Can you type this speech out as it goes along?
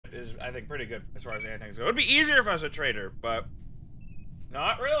is, I think, pretty good as far as anything goes. It would be easier if I was a trader, but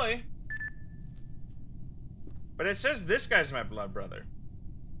not really. But it says this guy's my blood brother.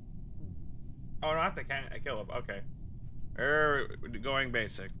 Oh, no, I have to kill him. Okay. We're going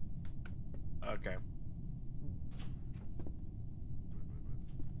basic. Okay.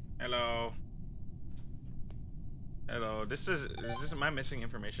 Hello. Hello. Is this, am I missing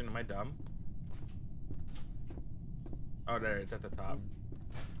information? Am I dumb? Oh, there, it's at the top.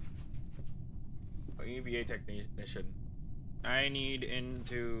 Oh, EVA technician. I need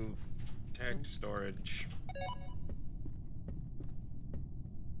into tech storage.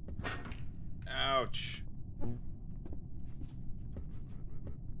 Ouch.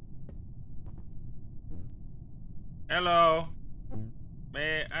 Hello.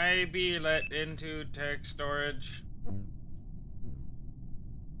 May I be let into tech storage?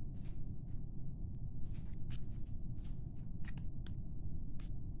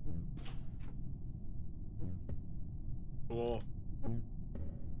 Cool.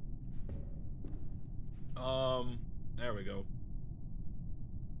 There we go.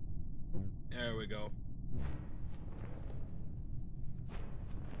 There we go.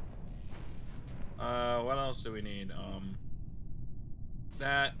 What else do we need? Do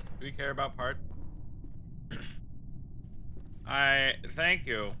we care about parts? Thank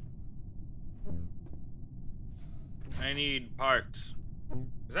you. I need parts.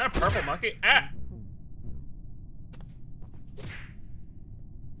 Is that a purple monkey? Ah!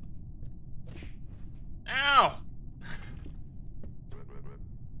 Ow!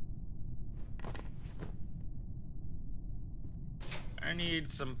 I need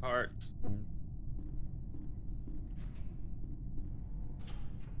some parts.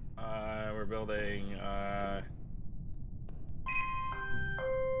 We're building,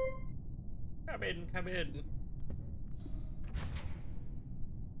 come in, come in.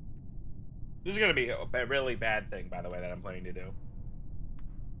 This is gonna be a really bad thing, by the way, that I'm planning to do.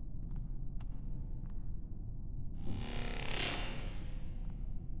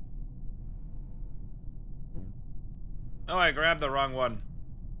 Oh, I grabbed the wrong one.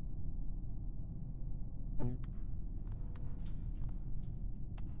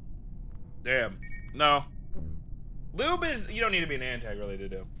 Damn. No. Lube is... You don't need to be an antag really to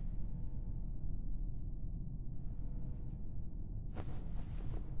do.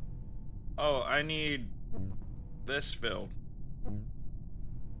 Oh, I need this filled.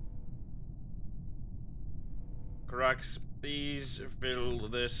 Crux, please fill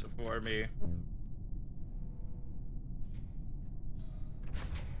this for me.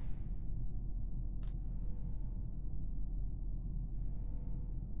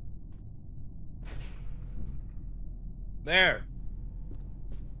 There.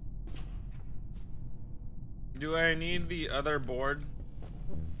 Do I need the other board?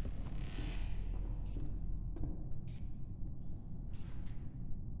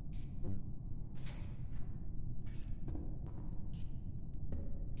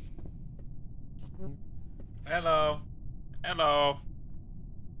 Hello. Hello.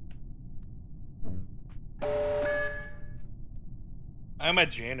 I'm a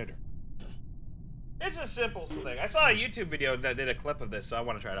janitor. It's a simple thing. I saw a YouTube video that did a clip of this, so I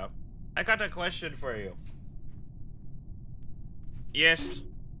want to try it out. I got a question for you. Yes.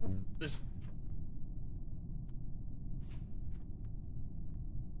 This.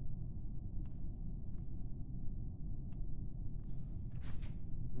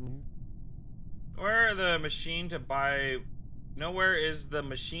 Where are the machine to buy... Nowhere is the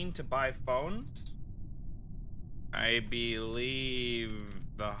machine to buy phones? I believe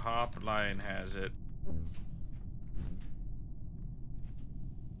the hotline has it.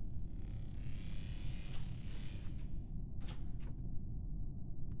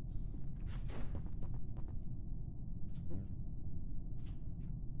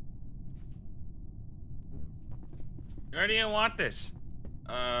 Where do you want this?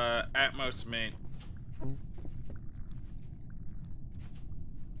 Atmos main.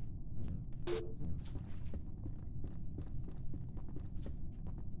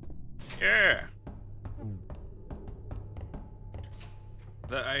 Yeah.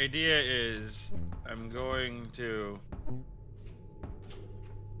 The idea is I'm going to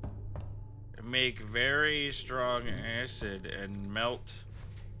make very strong acid and melt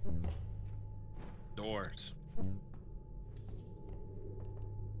doors.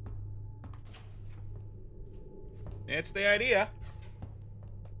 It's the idea.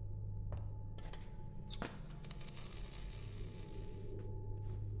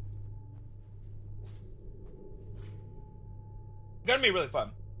 Gonna be really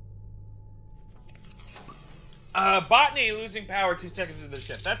fun. Botany losing power 2 seconds into the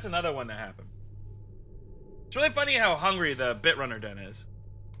shift. That's another one that happened. It's really funny how hungry the Bitrunner den is.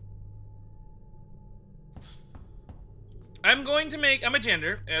 I'm a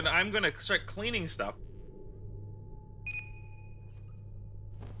janitor, and I'm gonna start cleaning stuff.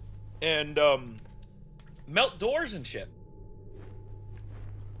 And, melt doors and shit.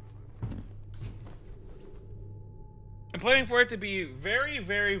 I'm planning for it to be very,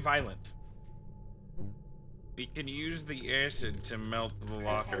 very violent. We can use the acid to melt the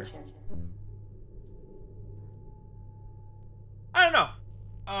locker. Attention. I don't know.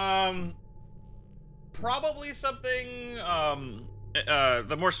 Probably something,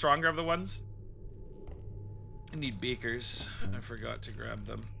 the more stronger of the ones. I need beakers. I forgot to grab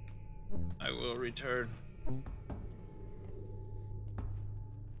them. I will return.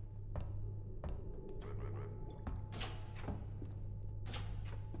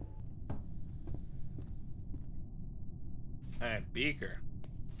 Hey, beaker.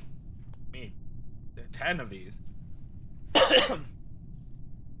 Me. 10 of these.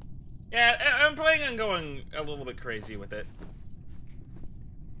 Yeah, I'm planning on going a little bit crazy with it.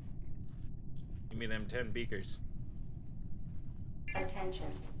 Give me them 10 beakers. Attention.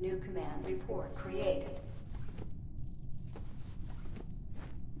 New command report created.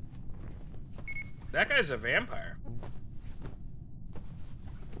 That guy's a vampire.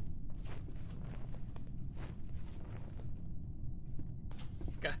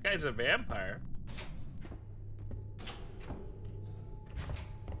 That guy's a vampire.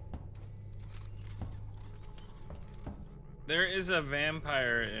 There is a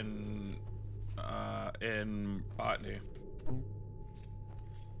vampire in Botany.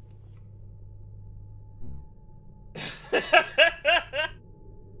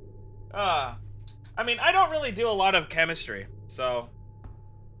 I mean, I don't really do a lot of chemistry, so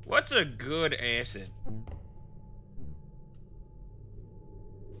what's a good acid?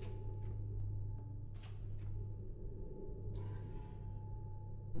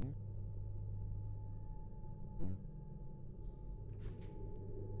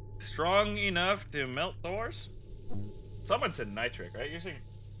 Strong enough to melt doors? Someone said nitric, right? You're saying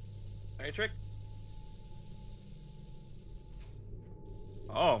nitric?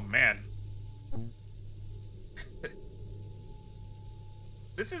 Oh, man.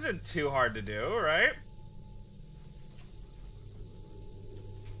 This isn't too hard to do, right?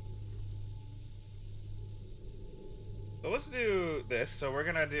 So let's do this. So we're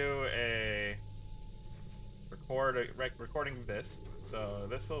gonna do a recording of this. So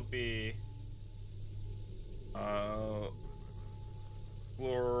this will be fluorosulfuric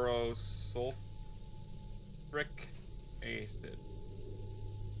acid.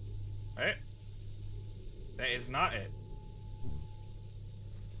 Right? That is not it.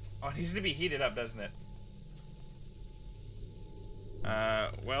 Oh, it needs to be heated up, doesn't it?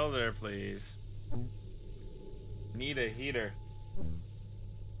 Welder, please. Need a heater.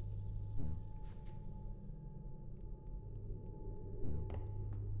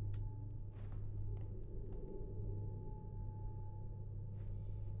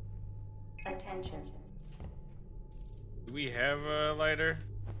 Attention. Do we have a lighter?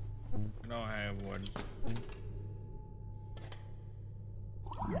 I don't have one.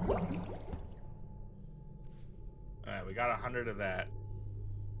 Alright, we got 100 of that.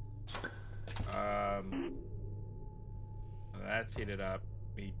 That's heated up.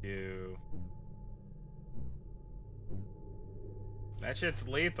 We do. That shit's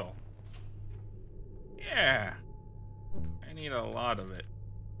lethal. Yeah. I need a lot of it.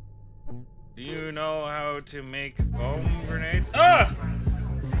 Do you know how to make foam grenades? Ah!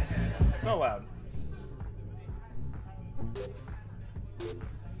 So loud.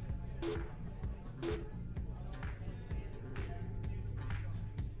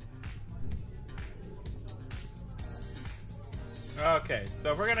 Okay,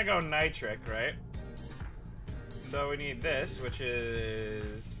 so if we're gonna go nitric, right? So we need this, which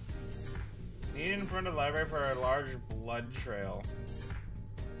is needed in front of the library for a large blood trail.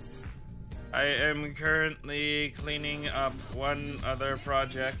 I am currently cleaning up one other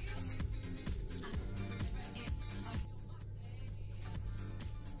project.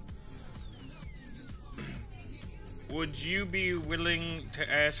 Would you be willing to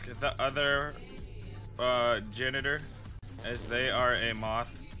ask the other janitor, as they are a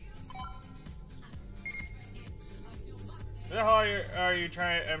moth? What the hell are you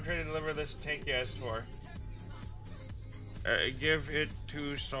trying? I'm trying to deliver this tank you asked for. Give it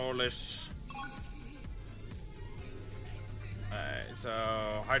to Solus. Alright,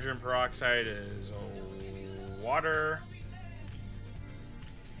 so hydrogen peroxide is water.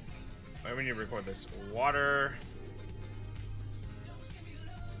 Why we need to record this? Water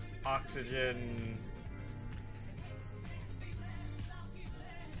Oxygen.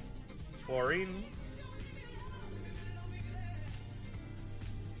 Chlorine.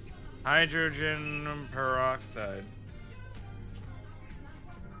 Hydrogen peroxide.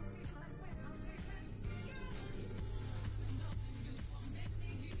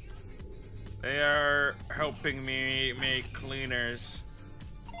 They are helping me make cleaners.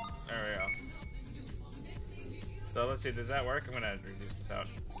 There we go. So let's see, does that work? I'm gonna reduce this out.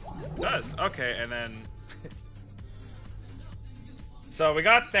 It does. Okay, and then so we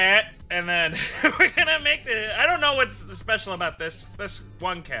got that, and then we're gonna make the. I don't know what's special about this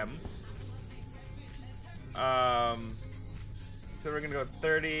one chem. So we're gonna go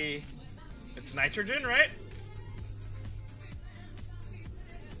 30. It's nitrogen, right?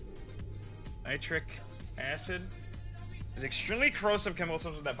 Nitric acid is extremely corrosive chemical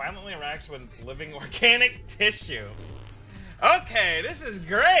substance that violently reacts with living organic tissue. Okay, this is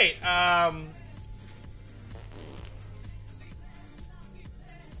great.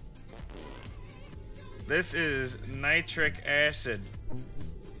 This is nitric acid.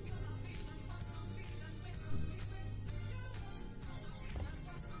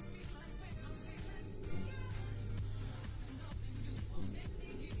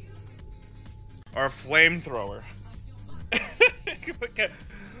 Or flamethrower.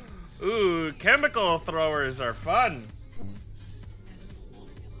 Ooh, chemical throwers are fun.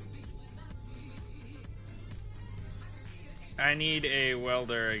 I need a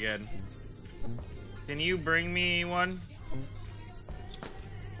welder again. Can you bring me one?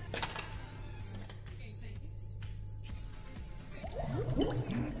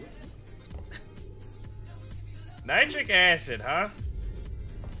 Nitric acid, huh?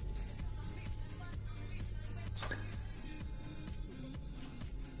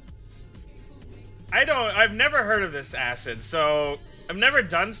 I've never heard of this acid, so I've never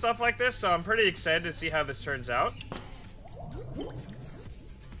done stuff like this, so I'm pretty excited to see how this turns out.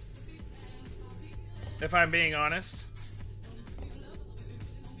 If I'm being honest.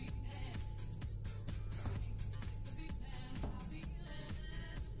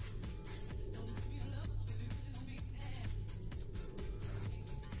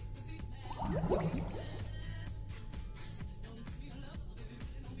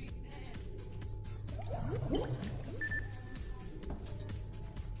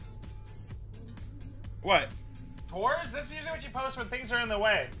 What? Tours? That's usually what you post when things are in the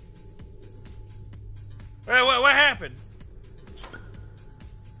way. Wait, what happened?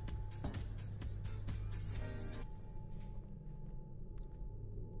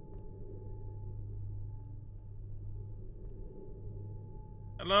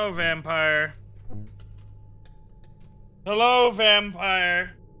 Hello, vampire. Hello,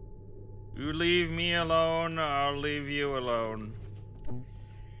 vampire. You leave me alone, I'll leave you alone.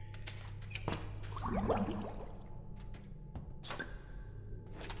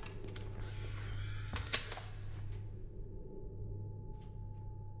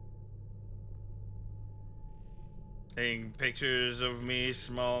 Taking pictures of me,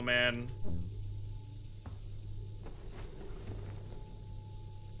 small man.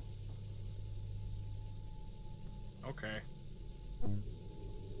 Okay.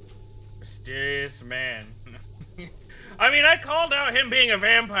 Mysterious man. I mean, I called out him being a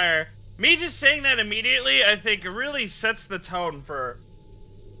vampire. Me just saying that immediately, I think, really sets the tone for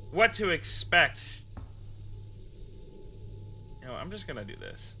what to expect. You know, I'm just gonna do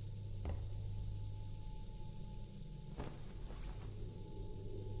this.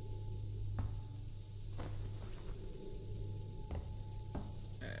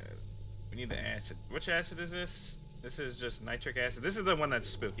 We need the acid. Which acid is this? This is just nitric acid. This is the one that's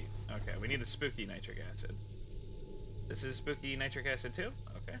spooky. Okay, we need the spooky nitric acid. This is spooky nitric acid too?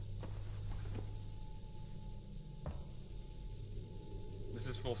 Okay. This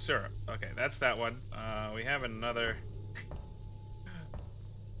is full syrup. Okay, that's that one. We have another.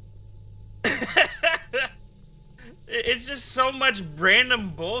 It's just so much random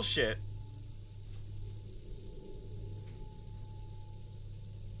bullshit.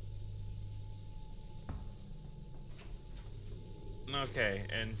 Okay,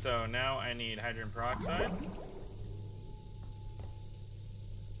 and so now I need hydrogen peroxide.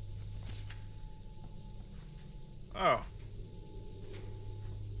 Oh.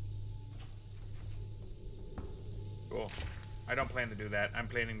 Cool. I don't plan to do that. I'm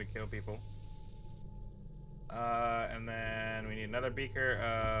planning to kill people. And then we need another beaker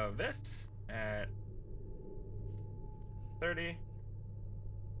of this at 30.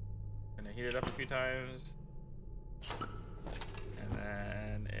 Gonna heat it up a few times. And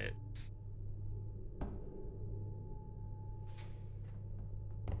then it's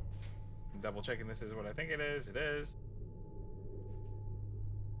double checking this is what I think it is. It is.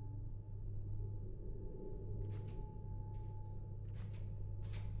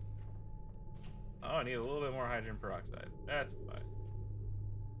 Oh, I need a little bit more hydrogen peroxide. That's fine.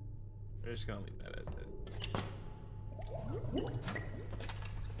 We're just gonna leave that as is.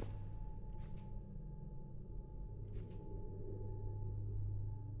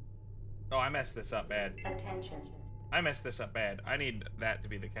 Oh, I messed this up bad. Attention. I messed this up bad. I need that to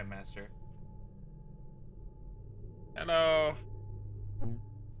be the chem master. Hello.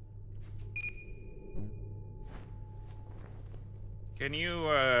 Can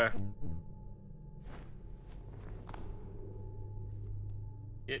you,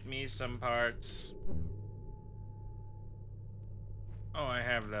 get me some parts? Oh, I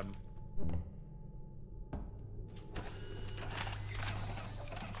have them.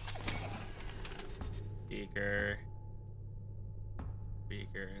 Beaker.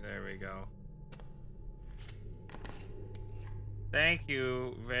 Beaker, there we go. Thank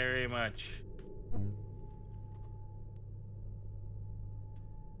you very much.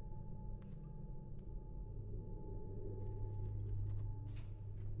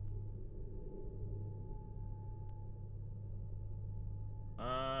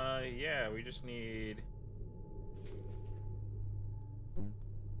 Yeah, we just need...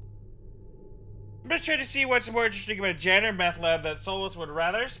 I'm just trying to see what's more interesting about a janitor meth lab that Solus would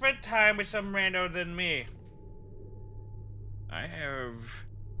rather spend time with some rando than me. I have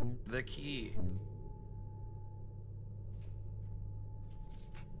the key.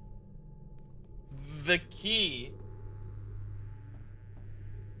 The key?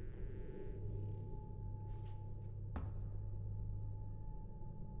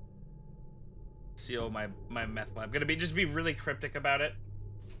 Seal my meth lab. Gonna just be really cryptic about it.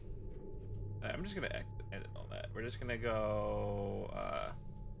 I'm just gonna edit all that. We're just gonna go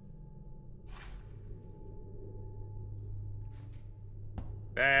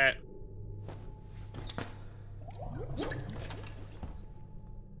that.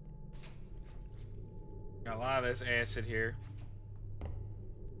 Got a lot of this acid here.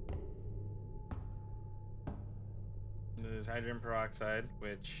 There's hydrogen peroxide,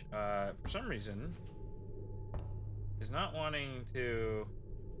 which for some reason is not wanting to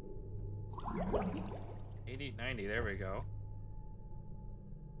 80, 90, there we go.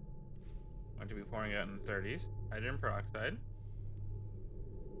 Want to be pouring it out in the 30s. Hydrogen peroxide.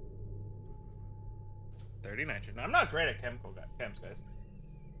 30 nitrogen. I'm not great at chems, guys.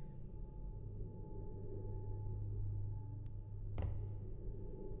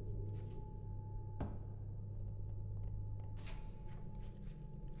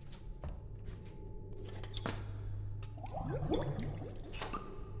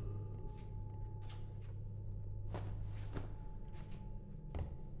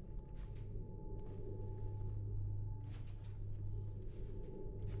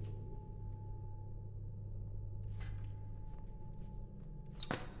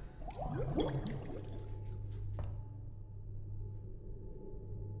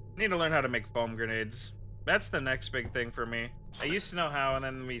 Need to learn how to make foam grenades. That's the next big thing for me. I used to know how, and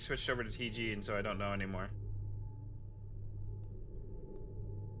then we switched over to TG, and so I don't know anymore.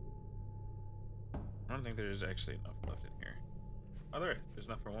 I don't think there's actually enough left in here. Oh, there is. There's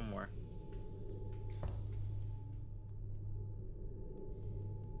enough for one more.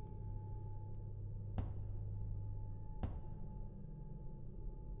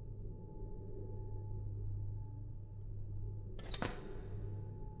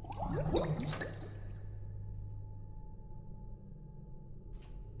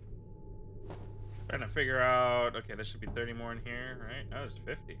 Trying to figure out... Okay, there should be 30 more in here, right? That was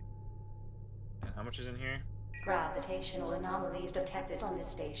 50. And how much is in here? Gravitational anomalies detected on this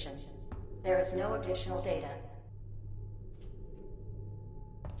station. There is no additional data.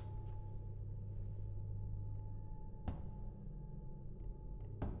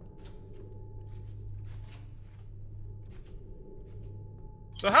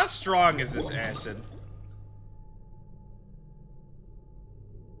 So how strong is this acid?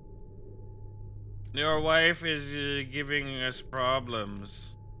 Your wife is giving us problems.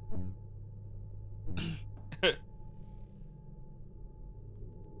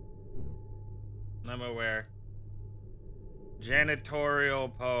 I'm aware.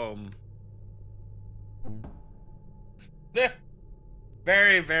 Janitorial poem.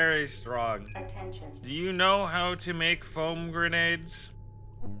 Very, very strong. Attention. Do you know how to make foam grenades?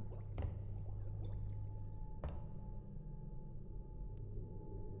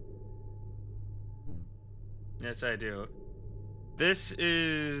 Yes, I do. This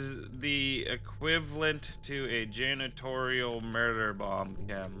is the equivalent to a janitorial murder bomb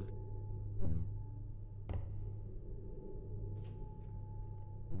chem.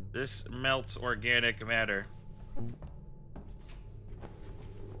 This melts organic matter.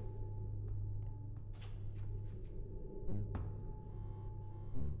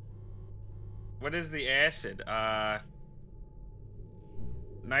 What is the acid?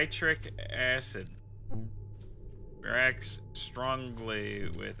 Nitric acid. Reacts strongly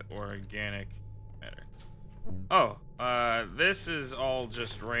with organic matter. Oh, this is all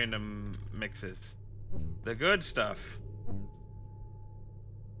just random mixes. The good stuff.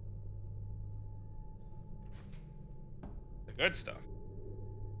 The good stuff.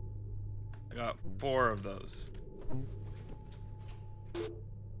 I got 4 of those.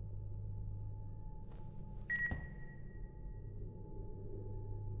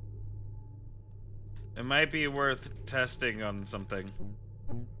 It might be worth testing on something.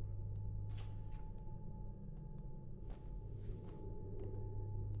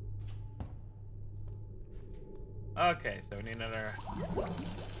 Okay, so we need another...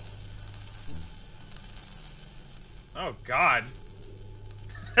 Oh, God.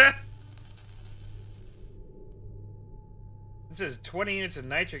 It says 20 units of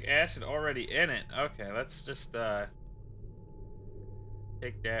nitric acid already in it. Okay, let's just,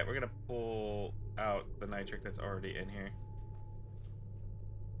 take that. We're gonna pull out the nitric that's already in here.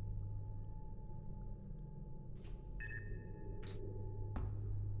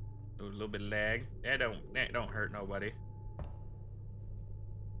 Ooh, a little bit of lag. That don't hurt nobody.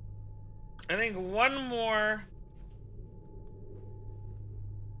 I think one more.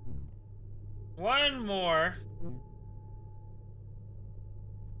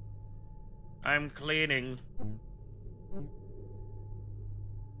 I'm cleaning.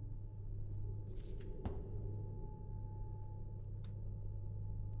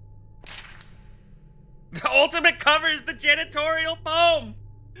 The ultimate covers the janitorial foam!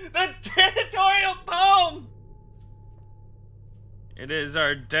 The janitorial foam! It is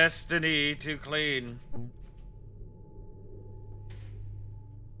our destiny to clean.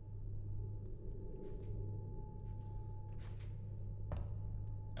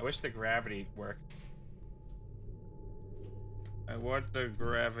 I wish the gravity worked. I want the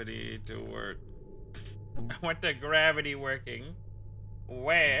gravity to work. I want the gravity working.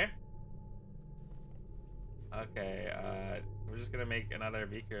 Where? Okay, we're just gonna make another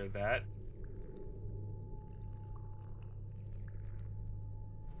beaker of that.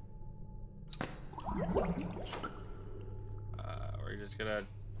 We're just gonna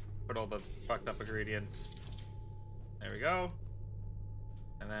put all the fucked up ingredients. There we go.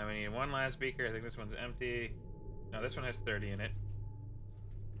 And then we need one last beaker. I think this one's empty. No, this one has 30 in it.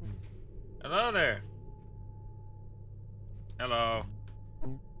 Hello there. Hello.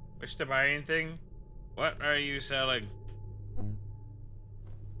 Wish to buy anything? What are you selling?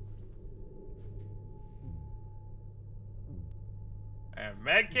 I have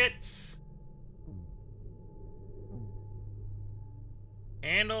medkits.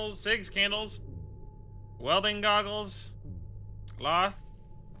 Candles, SIGs candles. Welding goggles. Cloth.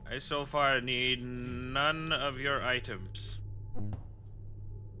 I so far need none of your items.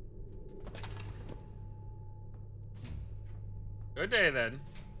 Good day then.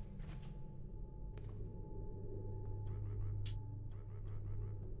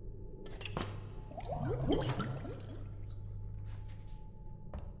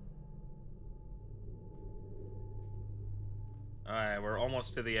 Alright, we're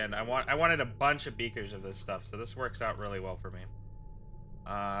almost to the end. I wanted a bunch of beakers of this stuff, so this works out really well for me.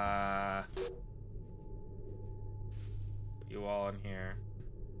 Put you all in here.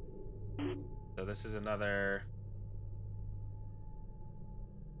 So this is another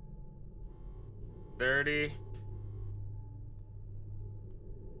 30.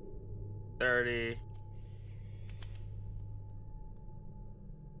 30.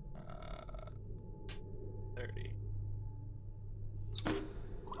 30.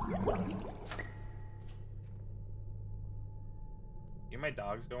 My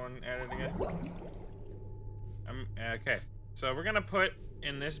dog's going at it again. Okay. So we're gonna put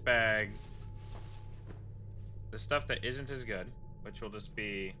in this bag the stuff that isn't as good, which will just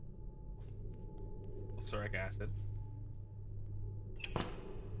be sulfuric acid.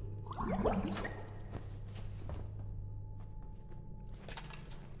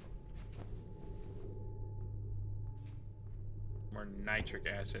 More nitric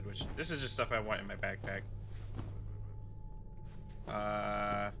acid, which this is just stuff I want in my backpack.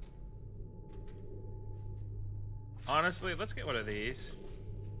 Honestly, let's get one of these.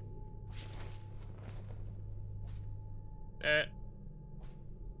 I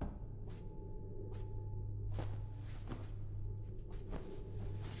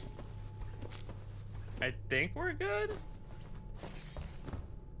think we're good.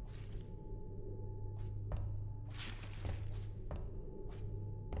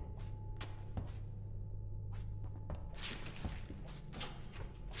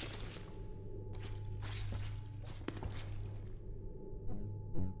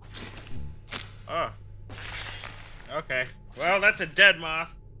 Okay. Well, that's a dead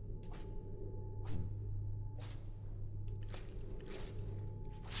moth.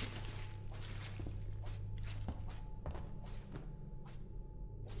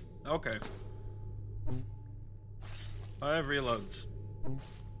 Okay. 5 reloads.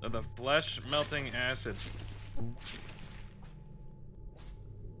 Of the flesh melting acid.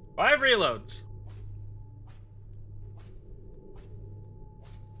 5 reloads.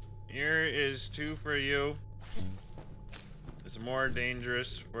 Here is 2 for you. It's more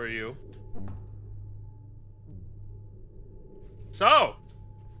dangerous for you. So,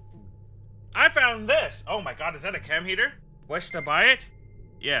 I found this. Oh my god, is that a chem heater? Wish to buy it?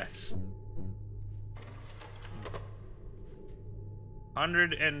 Yes.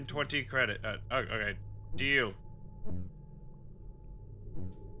 120 credit. Okay. Deal.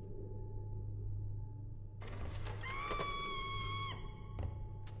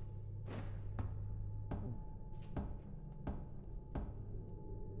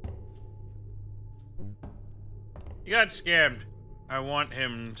 You got scammed. I want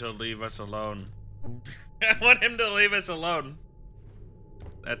him to leave us alone. I want him to leave us alone.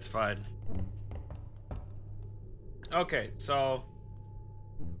 That's fine. Okay, so...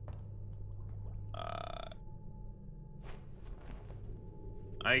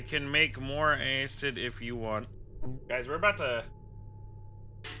 I can make more acid if you want. Guys, we're about to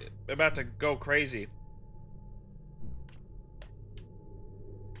go crazy.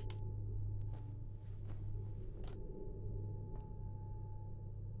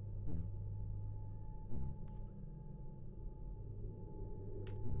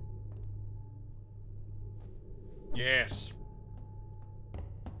 Yes.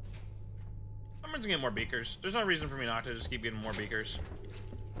 I'm just getting more beakers. There's no reason for me not to just keep getting more beakers.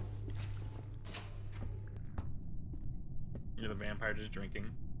 You're the vampire just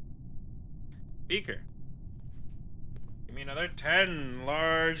drinking. Beaker. Give me another 10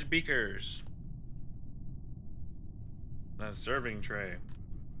 large beakers. And a serving tray.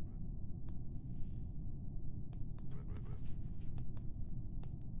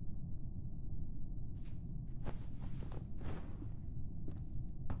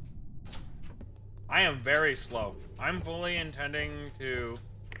 I am very slow. I'm fully intending to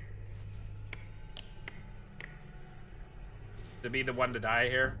be the one to die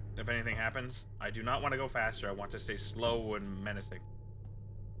here if anything happens. I do not want to go faster. I want to stay slow and menacing.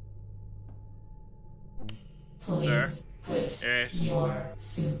 Please Sir? put your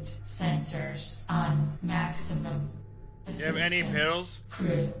suit sensors on maximum. Do you have any pills?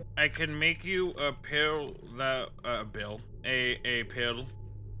 Crew. I can make you a pill that a pill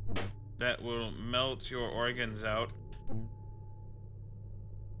that will melt your organs out.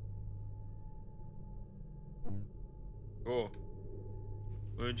 Cool.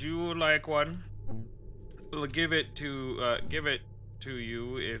 Would you like one? We'll give it to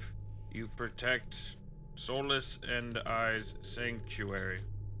you if you protect Solus and I's sanctuary.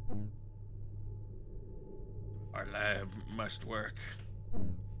 Our lab must work.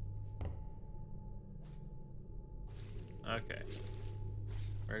 Okay.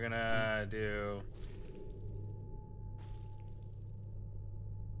 We're gonna do...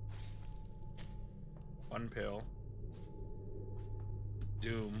 one pill.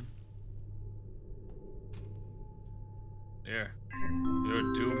 Doom. There. Your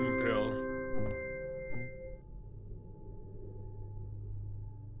doom pill.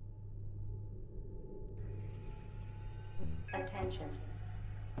 Attention.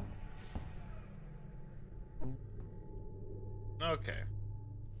 Okay.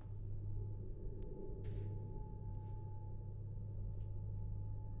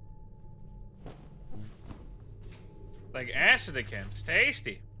 Like acid again. It's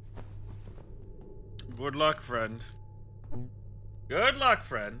tasty. Good luck, friend. Good luck,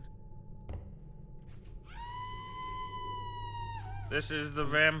 friend. This is the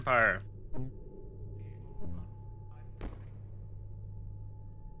vampire.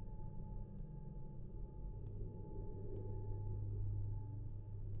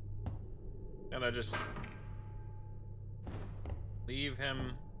 Gonna just leave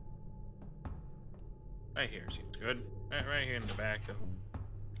him right here. Seems good. Right here in the back of,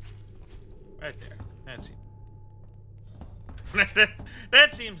 right there. That seems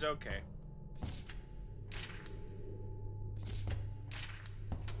that seems okay.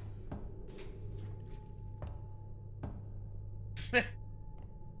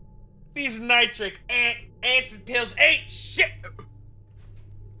 These nitric acid pills ain't shit.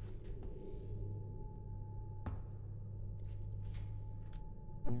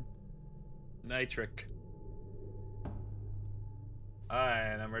 Nitric.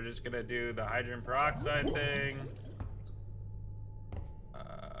 Alright, and then we're just gonna do the hydrogen peroxide thing.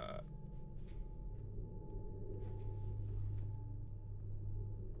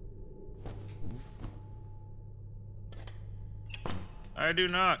 I do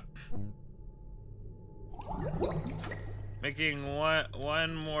not. Making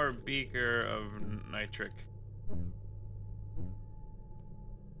one more beaker of nitric.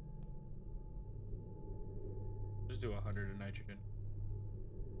 Just do 100 of nitrogen.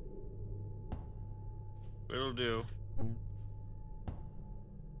 It'll do.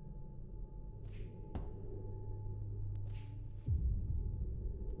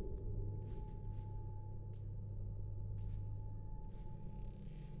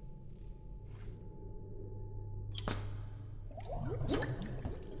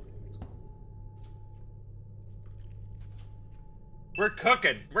 We're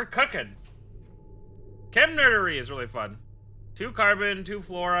cooking. We're cooking. Chem nerdery is really fun. 2 carbon, 2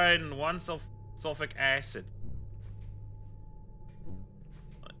 fluoride, and 1 sulfuric acid.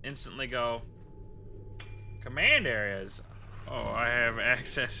 Instantly go. Command areas. Oh, I have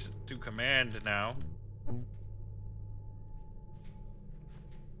access to command now.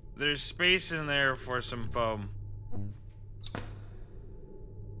 There's space in there for some foam.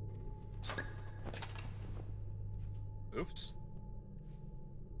 Oops.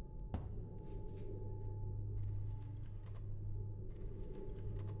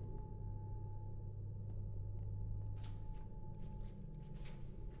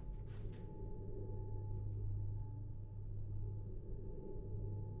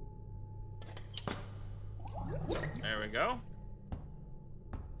 There we go.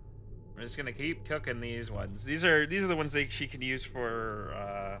 I'm just gonna keep cooking these ones. These are the ones that she can use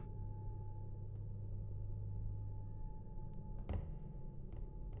for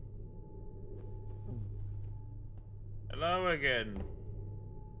Hello again.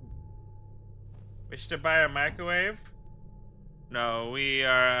 Wish to buy a microwave? No, we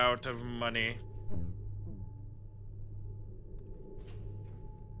are out of money.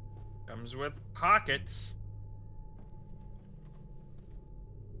 Comes with pockets.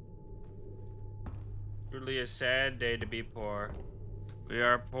 Truly a sad day to be poor. We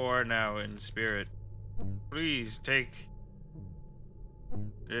are poor now in spirit. Please take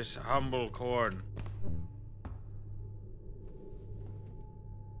this humble corn.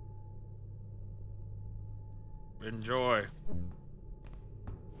 Enjoy.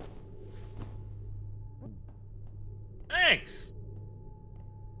 Thanks!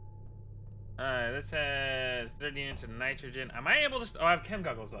 This has 30 units of nitrogen. Am I able to... Oh, I have chem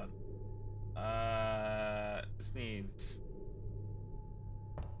goggles on. This needs...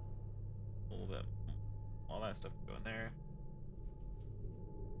 a little bit. All that stuff going there.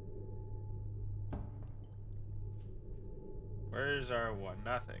 Where's our one?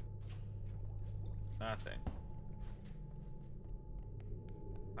 Nothing. Nothing.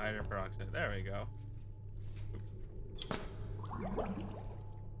 Hydrogen peroxide. There we go.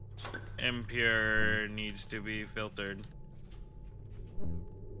 Impure needs to be filtered.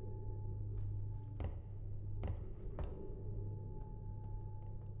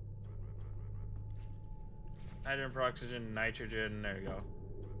 Hydrogen peroxide, nitrogen. There we go.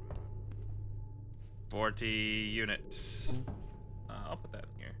 40 units. I'll put that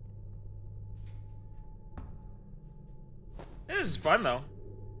in here. This is fun though.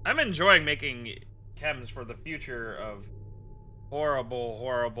 I'm enjoying making chems for the future of horrible,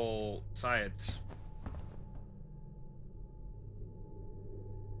 horrible science.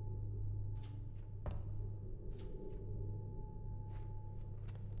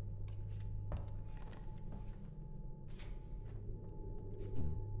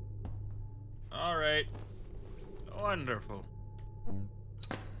 All right. Wonderful.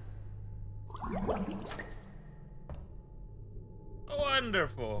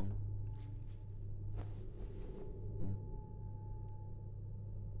 Wonderful.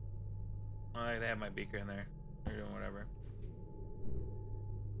 They have my beaker in there. They're doing whatever.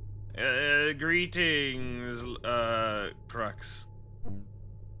 Greetings, Crux.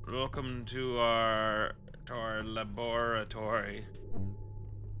 Welcome to our laboratory.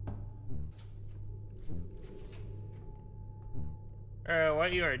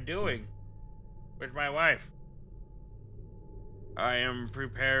 What you are doing with my wife? I am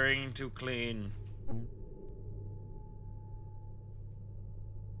preparing to clean.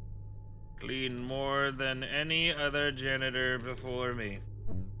 Clean more than any other janitor before me.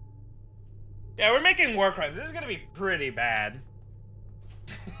 Yeah, we're making war crimes. This is gonna be pretty bad.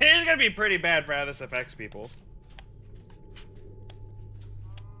 This is gonna be pretty bad for how this affects people.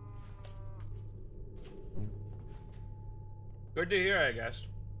 Good to hear, I guess.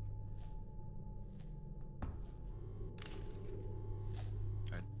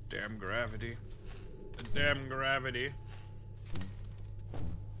 God damn gravity. The damn gravity.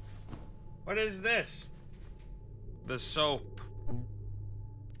 What is this? The soap.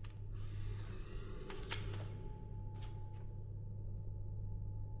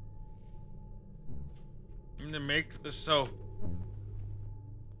 to make the soap.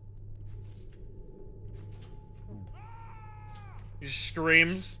 He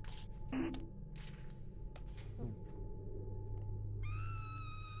screams.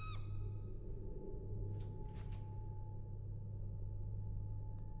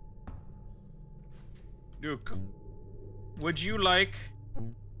 Duke, would you like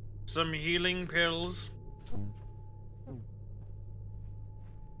some healing pills?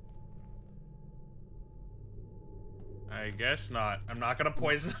 I guess not. I'm not gonna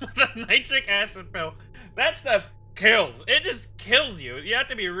poison him with a nitric acid pill. That stuff kills. It just kills you. You have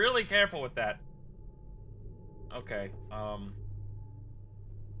to be really careful with that. Okay,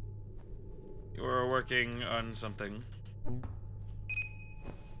 you're working on something.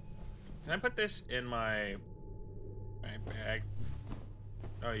 Can I put this in my bag?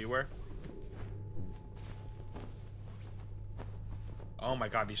 Oh, you were? Oh my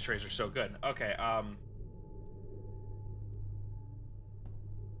god, these trays are so good. Okay, I'm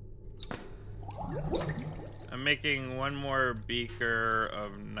making one more beaker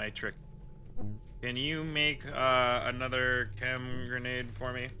of nitric. Can you make another chem grenade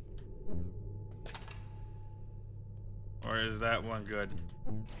for me? Or is that one good?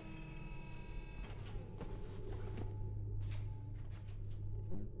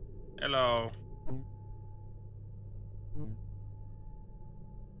 Hello.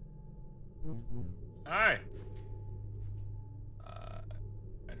 Hi.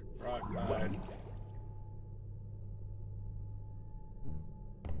 Rock died.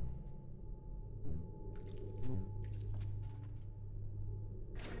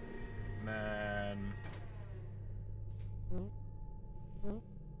 Man.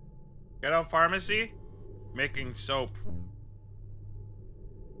 Ghetto pharmacy? Making soap.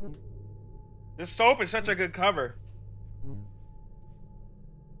 This soap is such a good cover.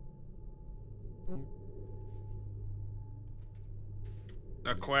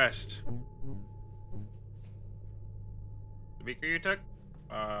 A quest. The beaker you took?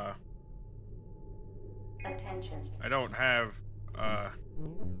 Attention. I don't have,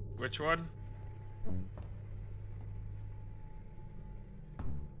 which one?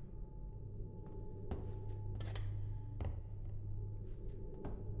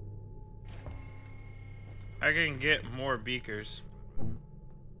 I can get more beakers.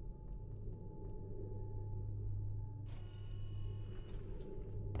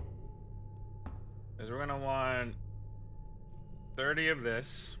 Because we're gonna want 30 of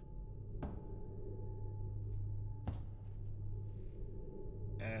this.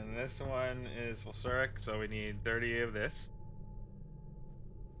 And this one is sulfuric, so we need 30 of this.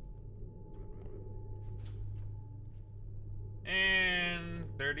 And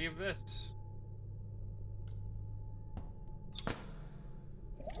 30 of this.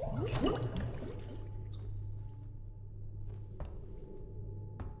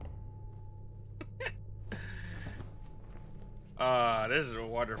 This is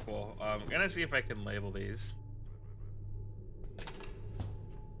wonderful. I'm gonna see if I can label these.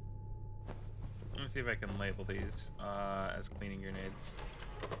 Let me see if I can label these as cleaning grenades.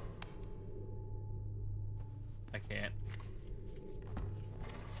 I can't.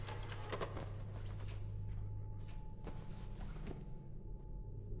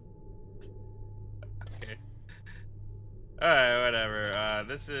 Okay. Alright, whatever.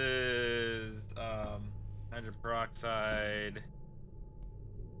 This is hydrogen peroxide.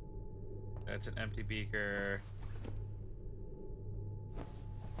 That's an empty beaker.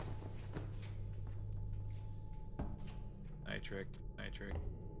 Nitric, nitric,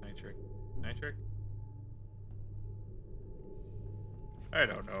 nitric, nitric. I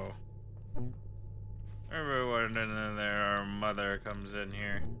don't know. Everyone in there, our mother comes in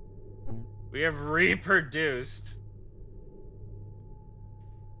here. We have reproduced.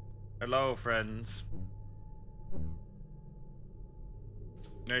 Hello, friends.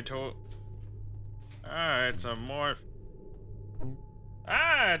 I told. Ah, it's a morph.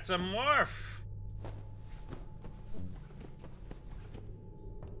 Ah, it's a morph.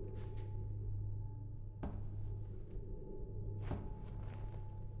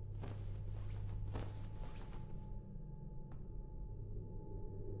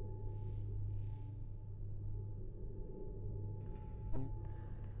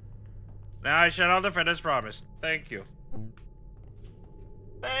 Now I shall defend as promised. Thank you.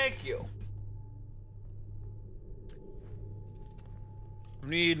 Thank you. We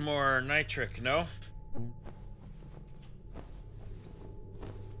need more nitric, no?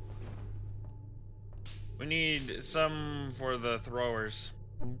 We need some for the throwers.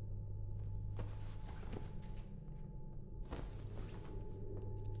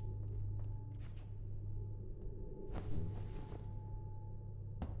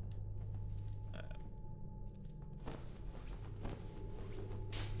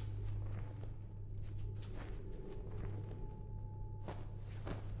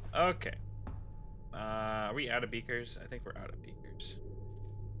 Okay. Are we out of beakers? I think we're out of beakers.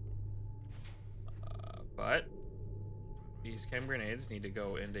 But these chem grenades need to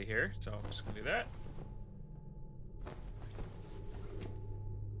go into here, so I'm just gonna do that.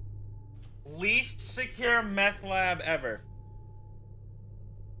 Least secure meth lab ever.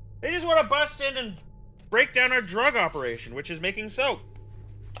 They just want to bust in and break down our drug operation, which is making soap.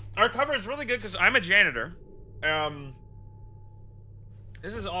 Our cover is really good because I'm a janitor.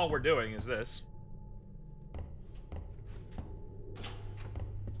 This is all we're doing, is this.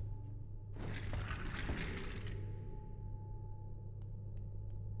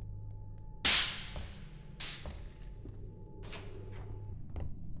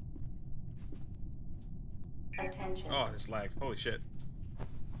 Attention. Oh, this lag. Holy shit.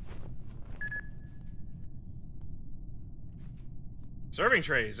 Serving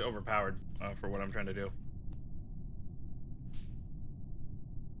tray is overpowered for what I'm trying to do.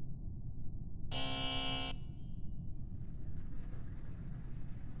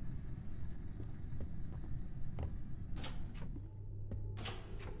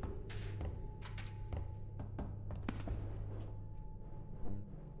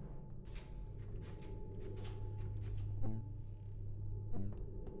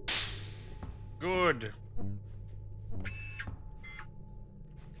 Good.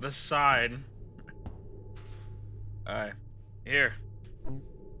 The side. Alright. Here.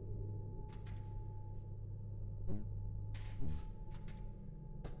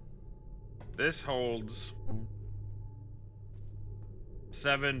 This holds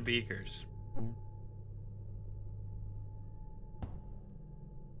 7 beakers.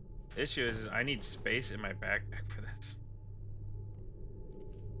 Issue is I need space in my backpack for this.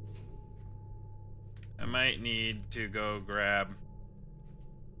 I might need to go grab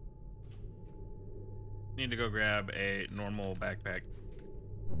a normal backpack.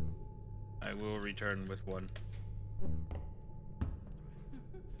 I will return with one.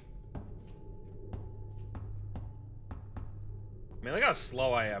 I mean, look how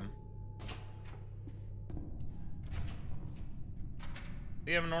slow I am.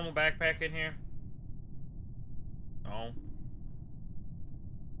 Do you have a normal backpack in here? No.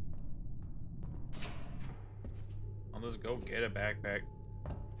 I'll just go get a backpack.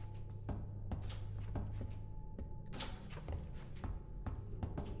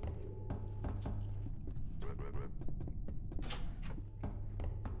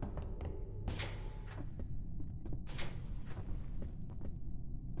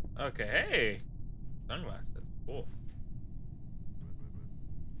 Okay, hey! Sunglasses, cool.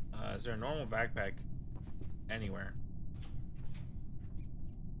 Is there a normal backpack anywhere?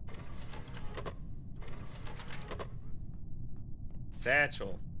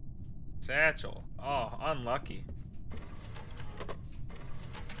 Satchel. Satchel. Oh, unlucky.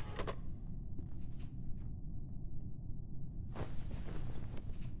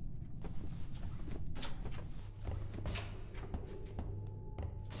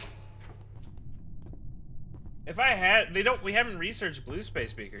 If I had, we haven't researched blue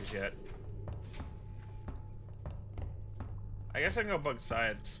space beakers yet. I guess I can go bug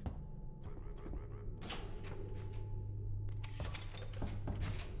science.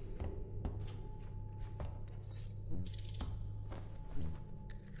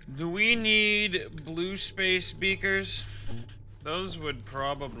 Do we need blue space beakers? Those would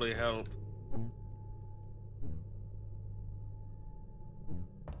probably help.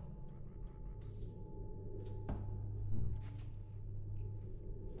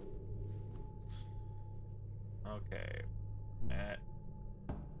 Okay.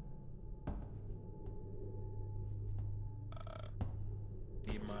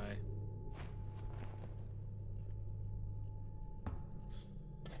 Need my...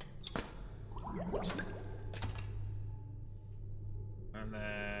 And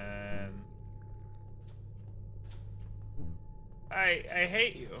then... I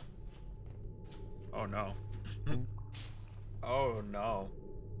hate you. Oh no. Oh no.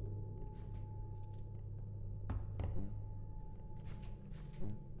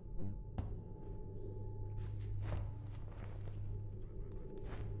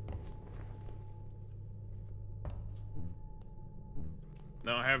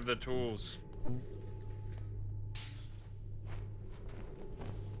 Don't have the tools.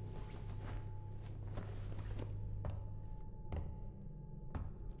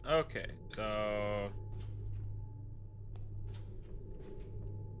 Okay, so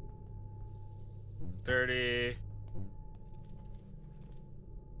 30.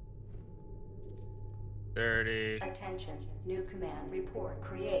 Attention. New command report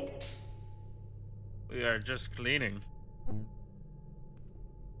created. We are just cleaning.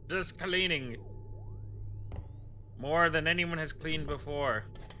 Just cleaning. More than anyone has cleaned before.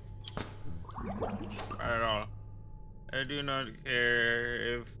 Not at all. I do not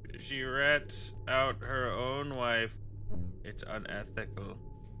care if she rats out her own wife. It's unethical.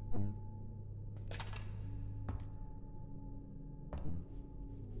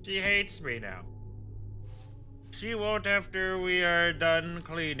 She hates me now. She won't after we are done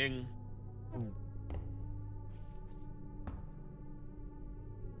cleaning.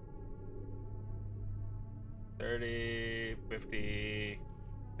 $30, $50,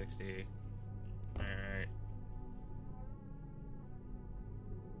 $60. Alright.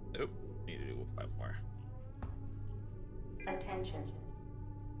 Oop, need to do 5 more. Attention.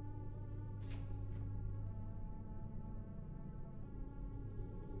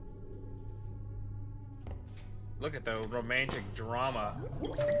 Look at the romantic drama.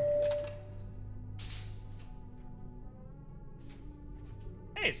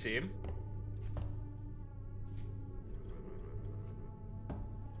 Hey, Seam.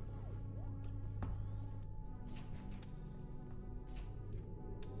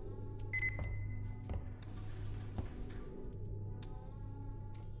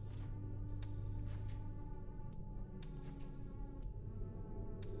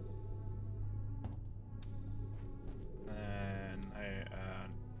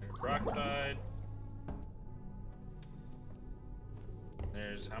 Peroxide.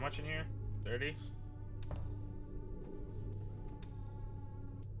 There's how much in here? 30?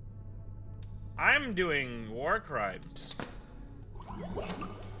 I'm doing war crimes.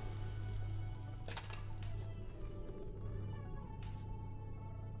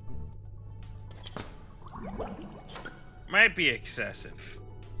 Might be excessive.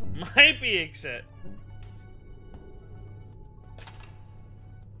 Might be excessive.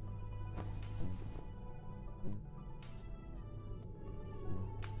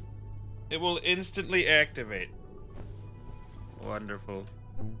 It will instantly activate. Wonderful.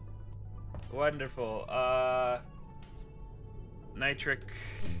 Wonderful. Nitric.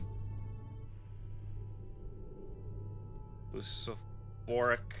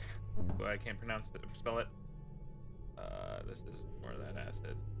 Phosphoric. Oh, I can't pronounce it. Spell it. This is more of that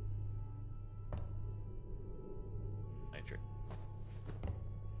acid. Nitric.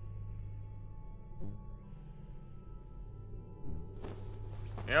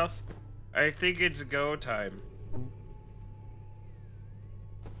 Anything else? I think it's go time.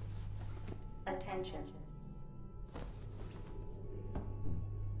 Attention.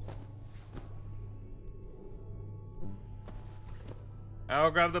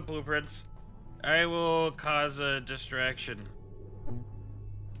 I'll grab the blueprints. I will cause a distraction.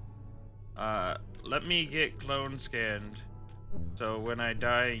 Let me get clone scanned. So when I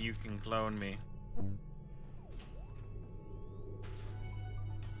die, you can clone me.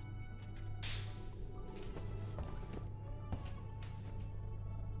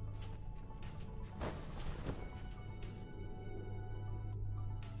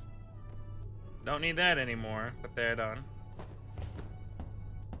 Don't need that anymore. Put that on.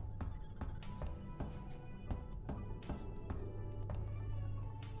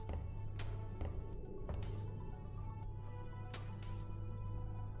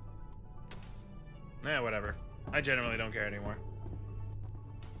 Yeah, whatever. I generally don't care anymore.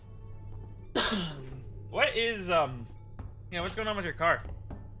 What is, yeah, what's going on with your car?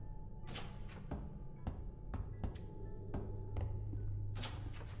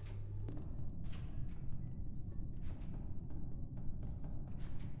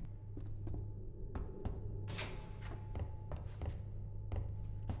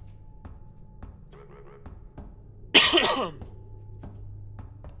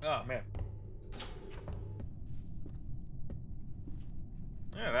 Oh, man.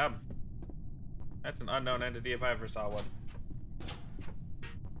 Yeah, that's an unknown entity if I ever saw one.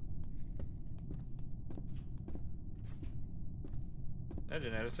 Is that a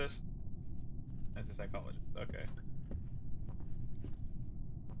geneticist? That's a psychologist. Okay.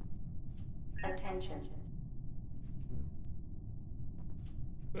 Attention.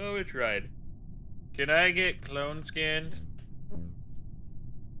 Well, we tried. Can I get clone scanned?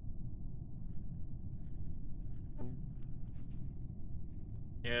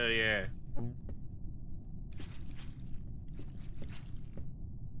 Hell yeah.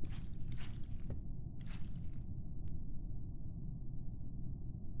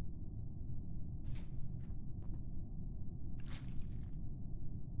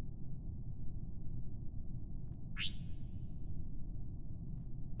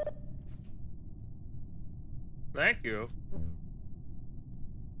 Thank you.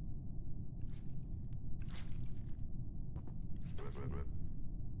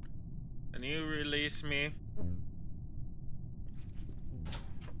 Fix me.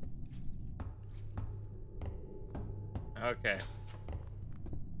 Okay.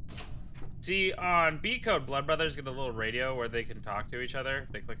 See, on B code, Blood Brothers get a little radio where they can talk to each other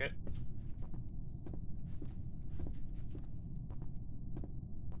if they click it.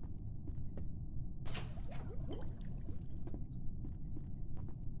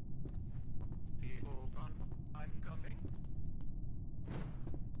 I'm coming.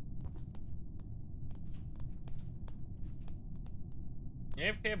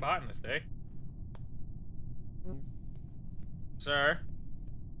 AFK botanist, eh? Sir,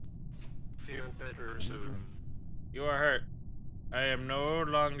 Feel better soon. you are hurt. I am no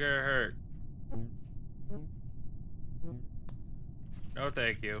longer hurt. No,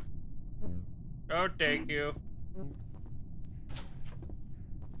 thank you. No, thank you.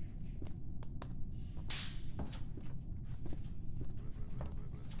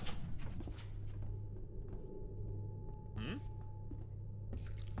 Hmm?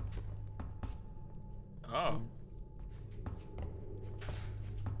 Oh.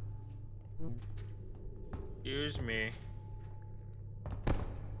 Excuse me.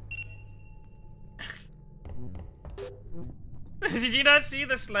 Did you not see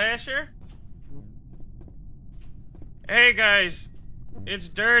the slasher? Hey guys, it's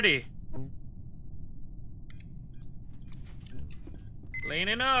dirty.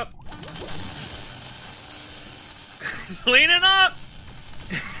 Cleaning up. Cleaning up.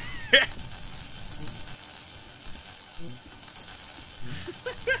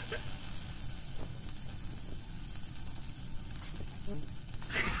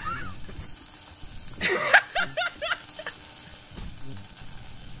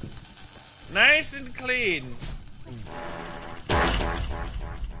 Nice and clean.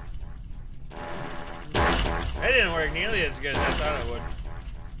 That didn't work nearly as good as I thought it would.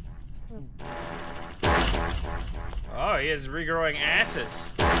 Oh, he has regrowing asses.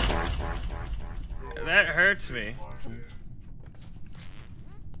 That hurts me.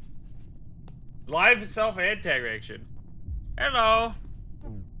 Live self-antag reaction. Hello.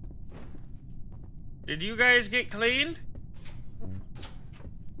 Did you guys get cleaned?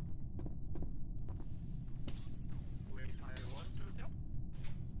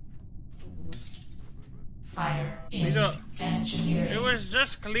 Fire in engineering. It was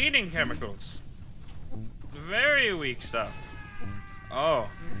just cleaning chemicals. Very weak stuff. Oh.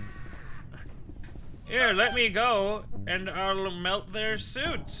 Here, let me go, and I'll melt their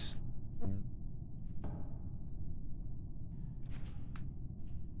suits.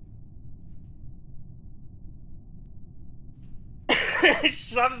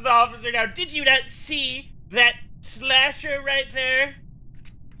 Shoves the officer down. Did you not see that slasher right there?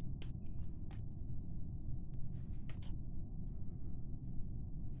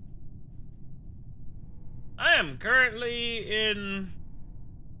 I am currently in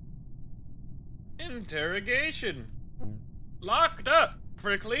interrogation. Locked up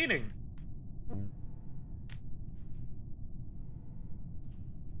for cleaning.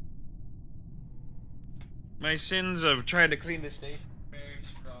 My sins of trying to clean this station. Very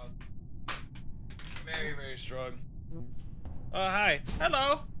strong. Very, very strong. Oh, hi.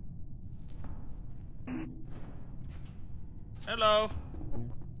 Hello. Hello.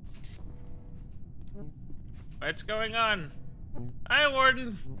 What's going on? Hi,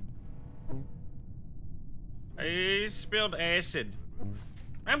 Warden. I spilled acid.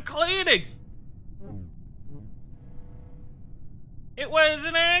 I'm cleaning. It was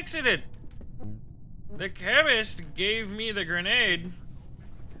an accident. The chemist gave me the grenade.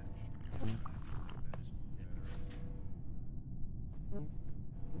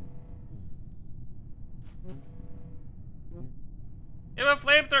 You have a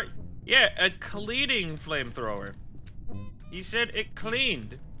flamethrower? Yeah, a cleaning flamethrower. He said it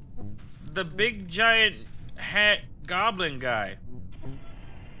cleaned. The big giant hat goblin guy.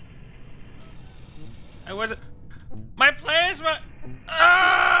 I wasn't. My plasma.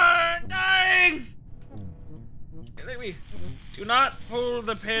 Ah, dying. Let me. Do not pull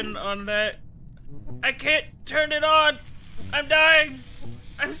the pin on that. I can't turn it on. I'm dying.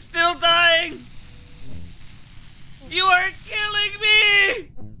 I'm still dying. You are killing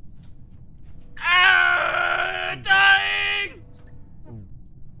me. Ah, dying.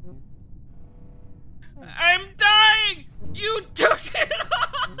 I'm dying. You took it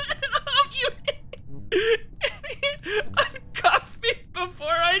off. You uncuff me before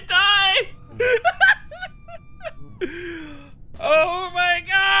I die. Oh my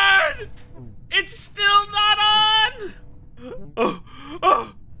god! It's still not on!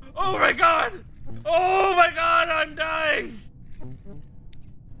 Oh my god! Oh my god, I'm dying!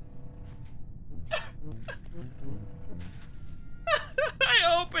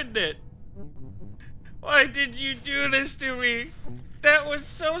 opened it. Why did you do this to me? That was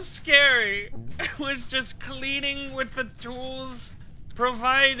so scary. I was just cleaning with the tools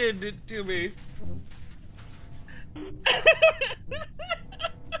provided to me.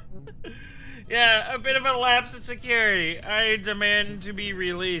 Yeah, a bit of a lapse in security. I demand to be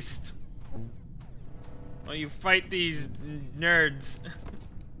released. While you fight these nerds.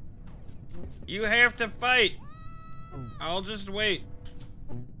 You have to fight. I'll just wait.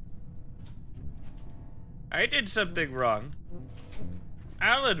 I did something wrong.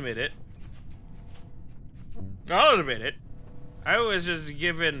 I'll admit it. I'll admit it. I was just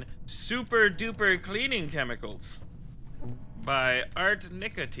given super duper cleaning chemicals by Art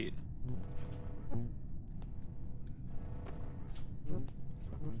Nicotine.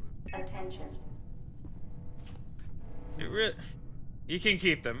 Attention. You can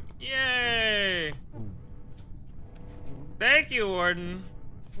keep them. Yay! Thank you, Warden.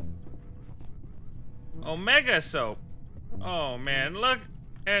 Omega soap. Oh man, look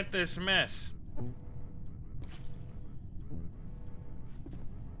at this mess.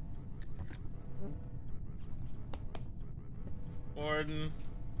 Warden,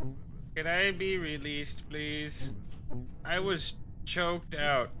 can I be released, please? I was choked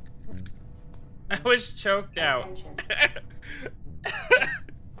out. I was choked out.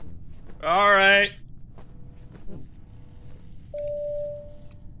 All right.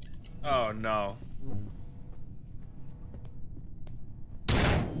 Oh no.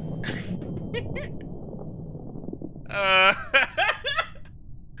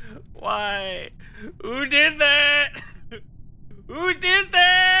 Why? Who did that? Who did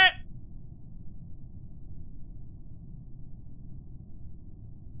that?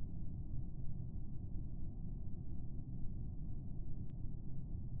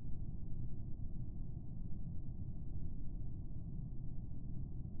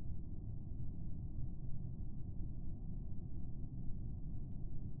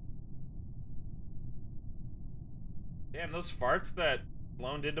 Damn, those farts that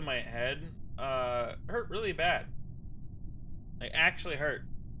blown into my head hurt really bad. They actually hurt.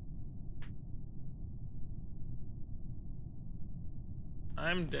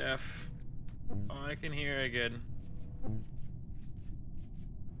 I'm deaf. Oh, I can hear again.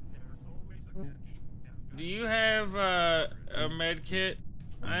 Do you have a med kit?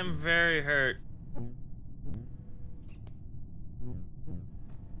 I'm very hurt.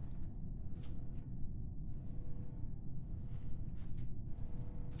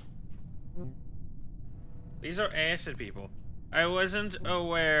 These are acid people. I wasn't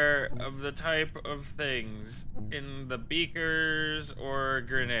aware of the type of things in the beakers or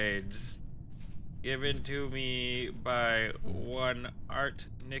grenades given to me by one Art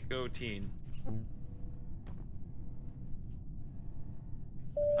Nicotine.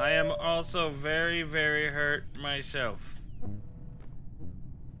 I am also very, very hurt myself.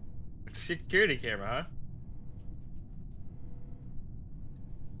 Security camera, huh?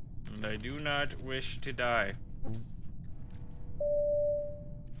 And I do not wish to die.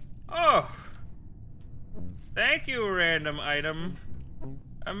 Oh! Thank you, random item.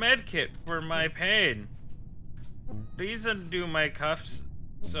 A medkit for my pain. Please undo my cuffs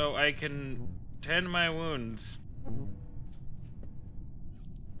so I can tend my wounds.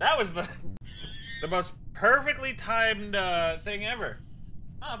 That was the most perfectly timed thing ever.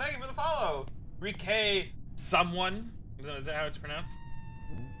 Oh, thank you for the follow. Rikay someone. Is that how it's pronounced?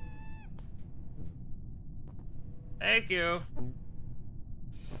 Thank you.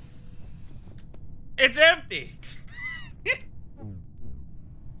 It's empty.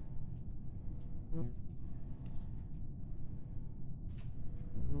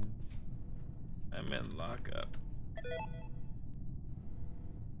 I'm in lockup.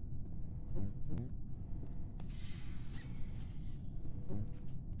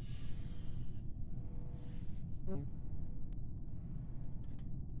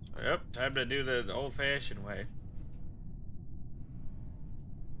 Yep, time to do the old-fashioned way.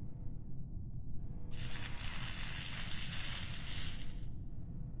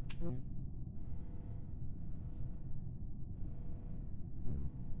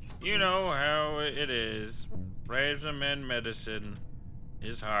 You know how it is. Raising in medicine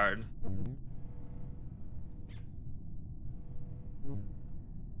is hard.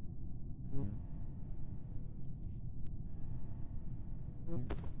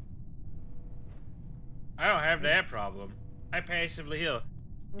 I don't have that problem. I passively heal.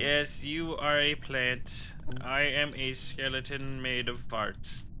 Yes, you are a plant. I am a skeleton made of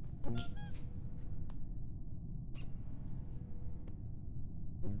farts.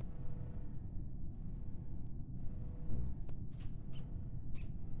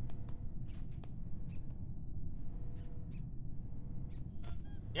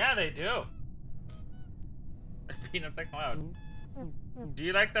 Yeah, they do. Peanut the Cloud. Do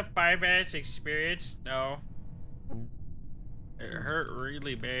you like the 5-ass experience? No. It hurt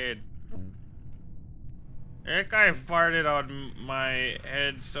really bad. That guy farted on my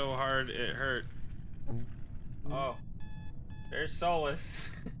head so hard it hurt. Oh. There's Solace.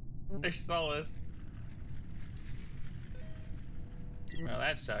 There's Solace. Well,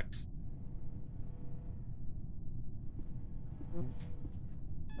 that sucks.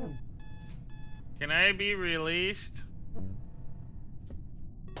 Can I be released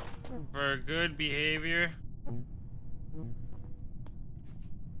for good behavior?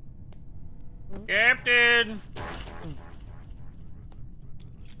 Captain!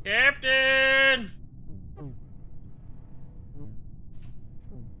 Captain!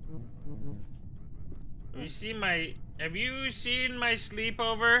 Have you seen my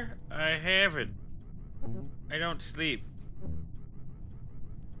sleepover? I haven't. I don't sleep.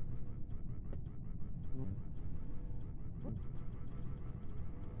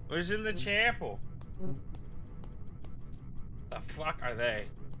 What's in the chapel? The fuck are they?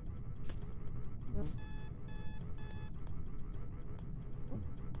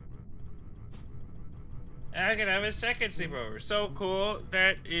 I can have a second sleepover. So cool.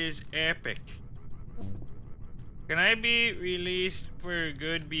 That is epic. Can I be released for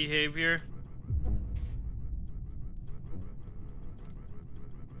good behavior?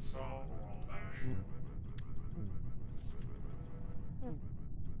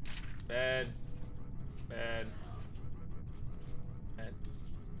 Bad. Bad. Bad.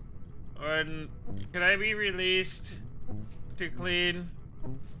 Can I be released to clean?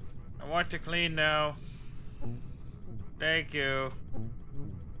 I want to clean now. Thank you.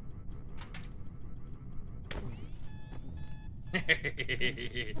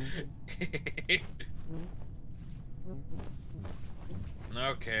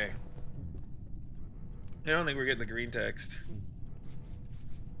 Okay. I don't think we're getting the green text.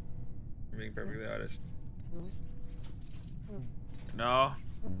 I'm being perfectly honest. No.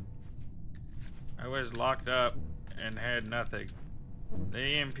 I was locked up and had nothing. The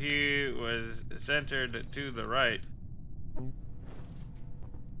EMP was centered to the right.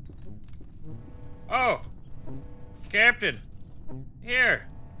 Oh! Captain! Here!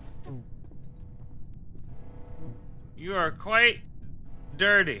 You are quite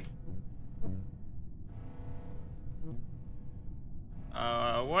dirty.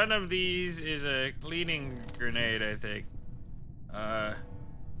 One of these is a cleaning grenade, I think. I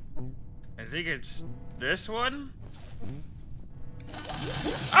think it's this one?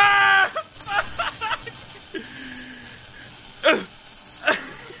 Ah!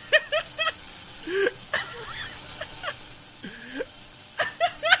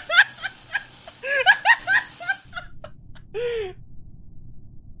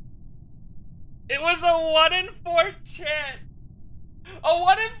 It was a 1 in 4 chance. A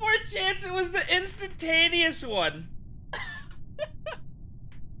 1 in 4 chance it was the instantaneous one.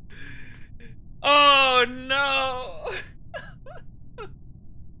 Oh no.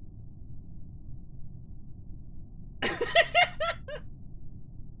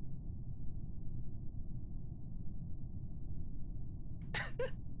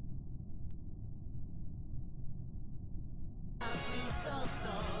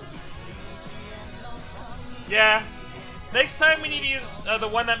 Yeah. Next time we need to use the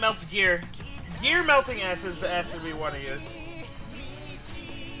one that melts gear. Gear melting acid is the acid we want to use.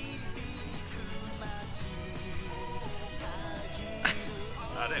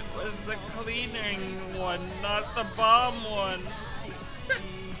 Thought it was the cleaning one, not the bomb one.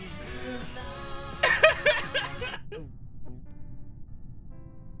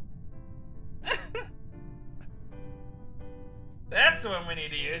 That's what we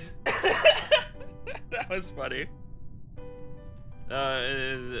need to use. That was funny.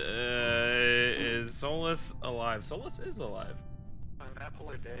 Is Solus alive? Solus is alive. An apple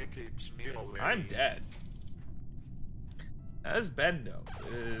a day keeps me away. I'm dead. That is Ben though.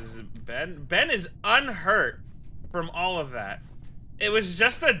 Ben is unhurt from all of that. It was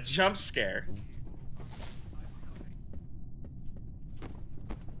just a jump scare.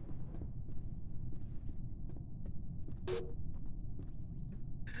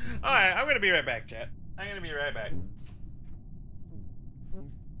 Alright, I'm gonna be right back, chat. I'm gonna be right back.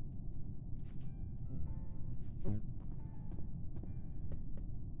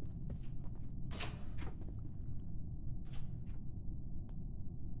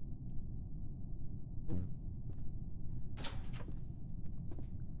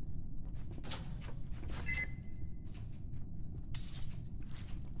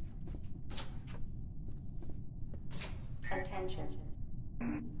 Attention.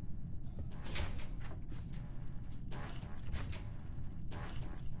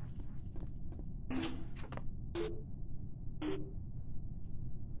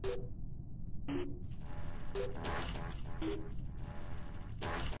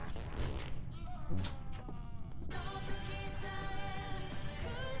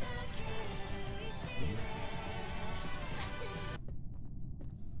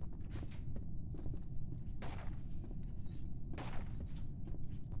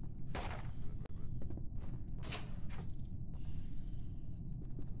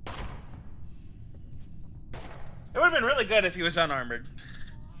 It would have been really good if he was unarmored.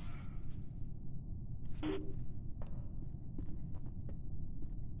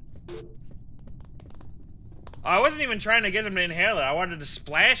 I wasn't even trying to get him to inhale it. I wanted to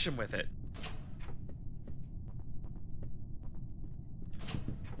splash him with it.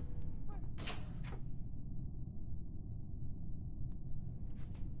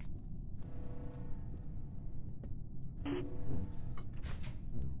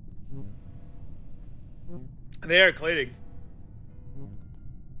 They are cleaning.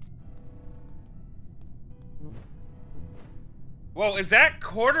 Whoa, is that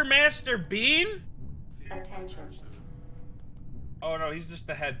Quartermaster Bean? Attention. Oh no, he's just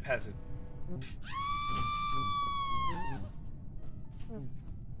the head peasant.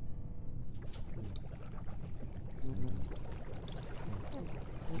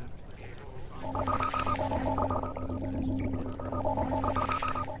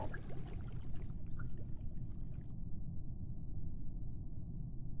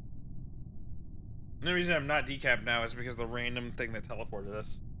 The reason I'm not decapped now is because of the random thing that teleported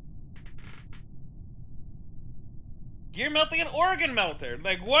us. Gear melting and organ melter.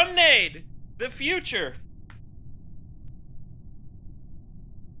 Like one nade. The future.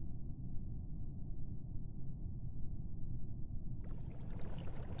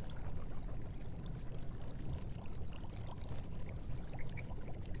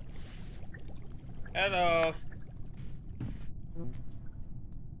 Hello.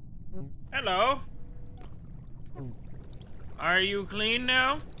 Hello. Are you clean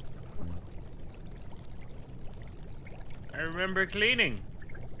now? I remember cleaning.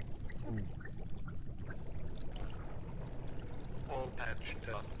 All patched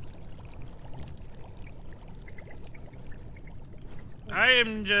up. I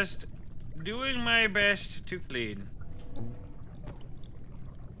am just doing my best to clean.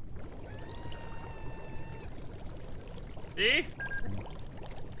 See?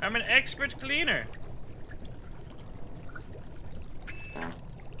 I'm an expert cleaner.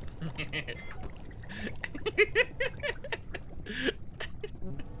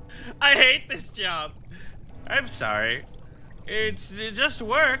 I hate this job. I'm sorry. It just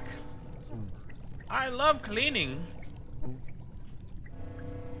work. I love cleaning.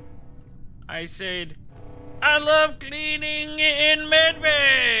 I said, I love cleaning in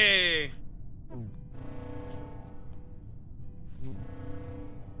Medbay.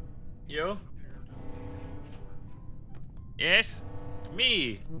 You? Yes?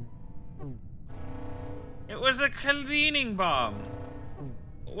 Me. It was a cleaning bomb.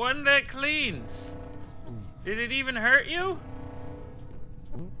 One that cleans. Did it even hurt you?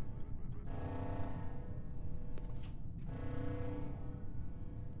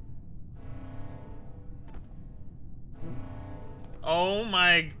 Oh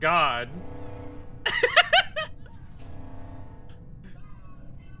my god.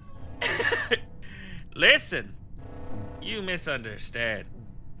 Listen, you misunderstand.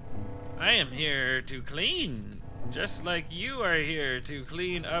 I am here to clean, just like you are here to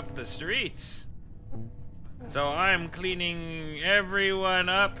clean up the streets. So I'm cleaning everyone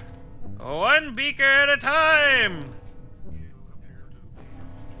up, one beaker at a time.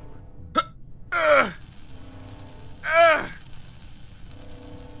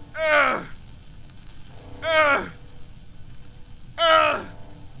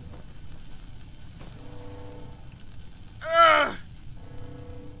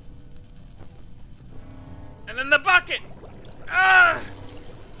 And then the bucket.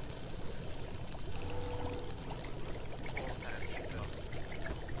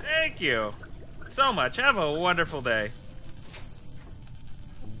 Thank you so much. Have a wonderful day.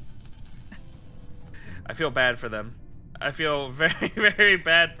 I feel bad for them. I feel very, very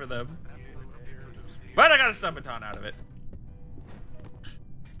bad for them. But I got a stun baton out of it.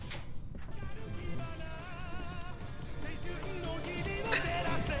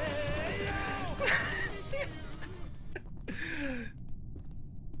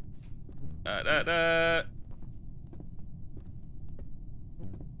 Da.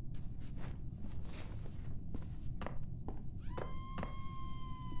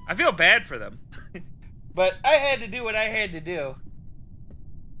 I feel bad for them. But I had to do what I had to do.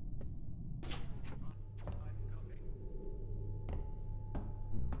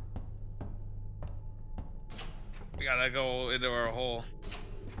 We gotta go into our hole.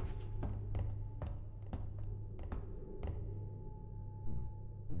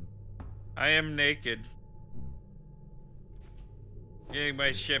 I am naked. Getting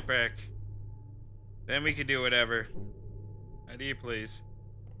my shit back. Then we can do whatever. ID, please.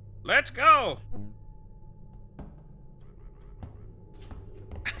 Let's go!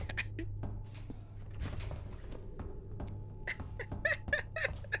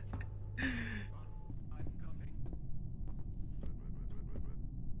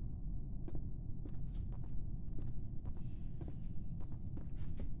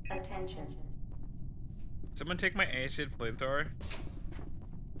 Attention. Someone take my acid flamethrower.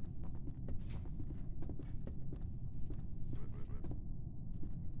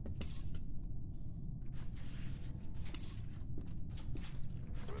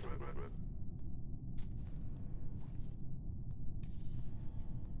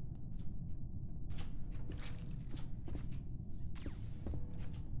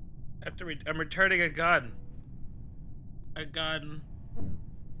 I'm returning a gun. A gun.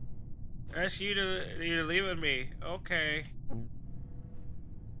 Ask you to leave with me. Okay.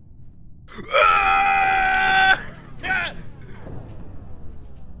 Ah! Ah!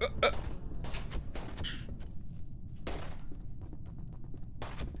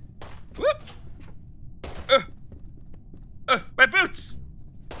 Whoop! My boots!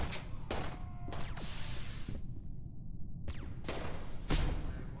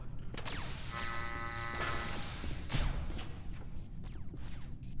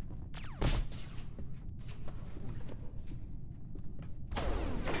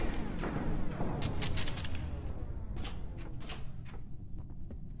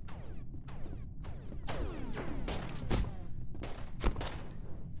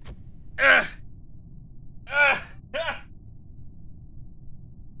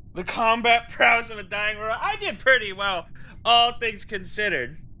 The combat prowess of a dying world. I did pretty well, all things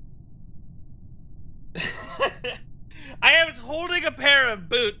considered. I was holding a pair of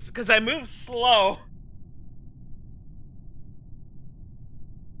boots because I move slow.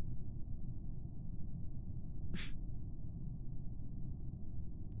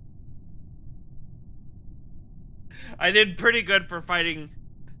 I did pretty good for fighting,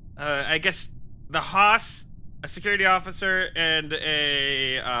 I guess, the Haas, a security officer, and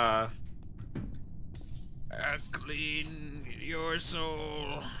a clean your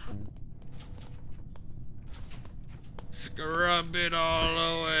soul. Scrub it all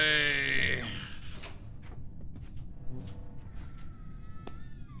away.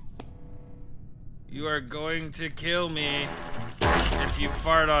 You are going to kill me if you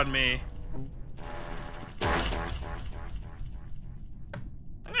fart on me.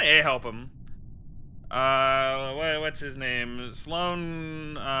 I'm gonna help him. What's his name?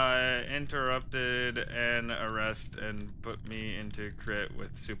 Sloan interrupted an arrest and put me into crit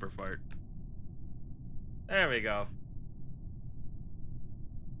with super fart. There we go.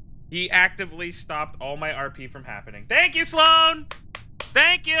 He actively stopped all my RP from happening. Thank you, Sloan!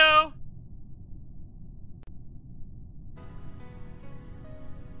 Thank you!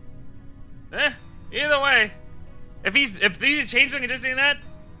 Either way, if these are changing and just doing that,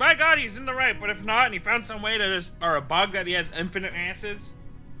 by God, he's in the right. But if not, and he found some way to just, or a bug that he has infinite answers.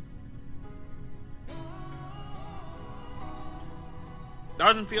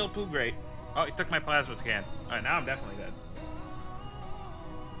 Doesn't feel too great. Oh, he took my plasma can. Alright, now I'm definitely dead.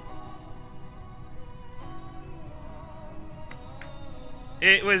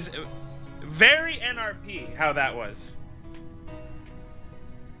 It was very NRP how that was.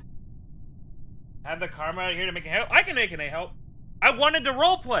 Have the karma out here to make a help? I can make an A help. I wanted to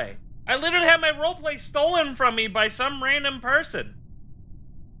roleplay. I literally had my roleplay stolen from me by some random person.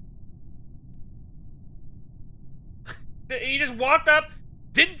 He just walked up,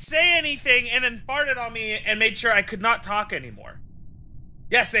 didn't say anything, and then farted on me and made sure I could not talk anymore.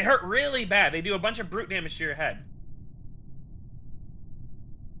 Yes, they hurt really bad. They do a bunch of brute damage to your head.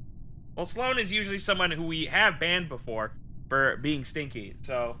 Well, Sloan is usually someone who we have banned before for being stinky,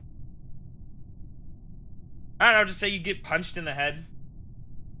 so... I don't know, just say you get punched in the head.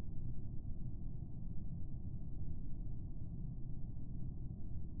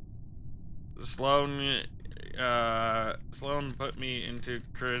 Sloan put me into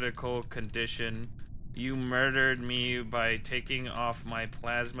critical condition. You murdered me by taking off my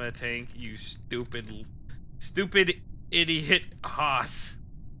plasma tank, you stupid idiot Haas.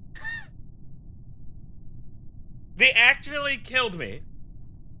 They actually killed me.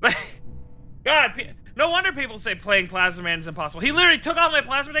 God, no wonder people say playing Plasma Man is impossible. He literally took off my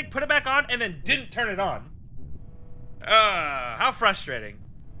plasma tank, put it back on, and then didn't turn it on. How frustrating.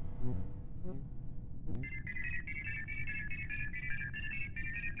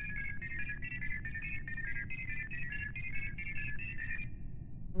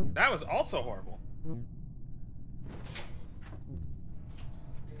 That was also horrible.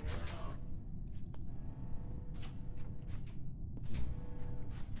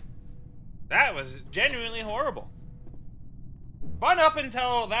 That was genuinely horrible. Fun up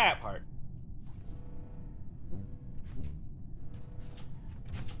until that part.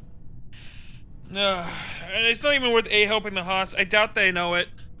 And it's not even worth helping the Haas. I doubt they know it.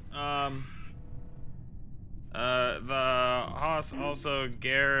 The Haas also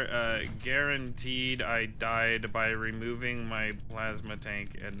guaranteed I died by removing my plasma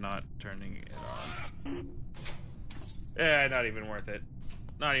tank and not turning it on. Yeah, not even worth it.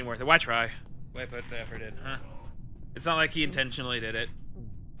 Not even worth it. Why try? Why put the effort in, huh? It's not like he intentionally did it.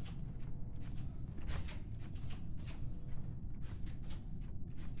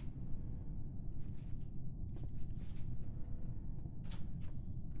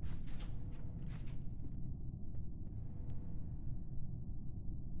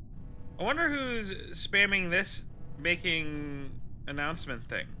 I wonder who's spamming this making announcement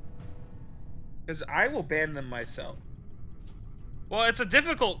thing. Because I will ban them myself. Well, it's a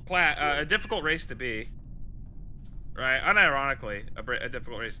difficult race to be. Right? Unironically, a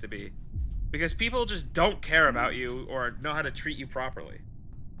difficult race to be. Because people just don't care about you or know how to treat you properly.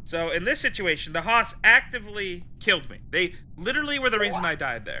 So in this situation, the Haas actively killed me. They literally were the reason I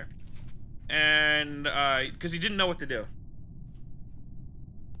died there. And, because he didn't know what to do.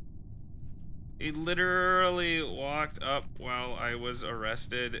 He literally walked up while I was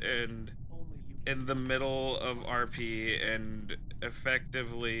arrested and in the middle of RP and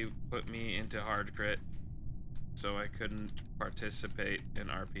effectively put me into hard crit. So I couldn't participate in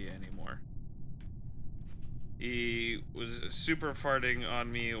RP anymore. He was super farting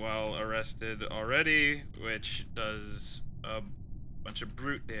on me while arrested already, which does a bunch of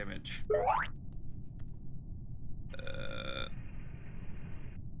brute damage.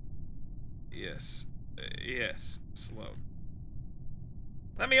 Yes. Yes. Slow.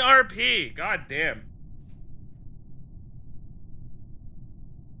 Let me RP! God damn.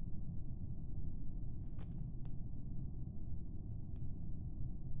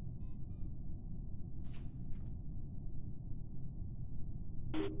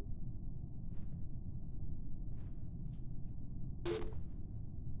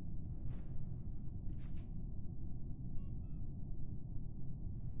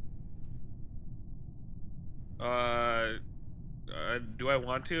 Do I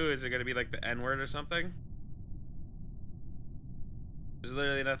want to? Is it gonna be like the N-word or something? There's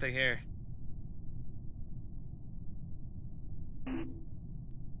literally nothing here.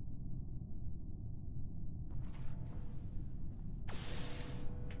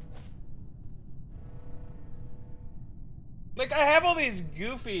 Like, I have all these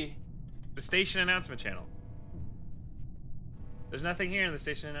goofy... The station announcement channel. There's nothing here in the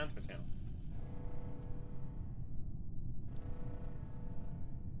station announcement channel.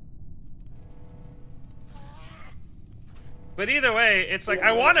 But either way, it's like,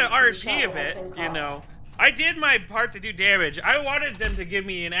 I want to RP a bit, you know. I did my part to do damage. I wanted them to give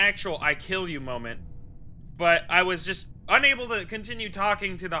me an actual I kill you moment. But I was just unable to continue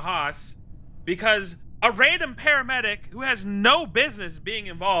talking to the Haas because a random paramedic who has no business being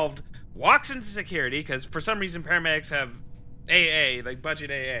involved walks into security, because for some reason paramedics have AA, like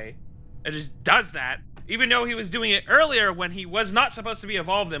budget AA, and just does that, even though he was doing it earlier when he was not supposed to be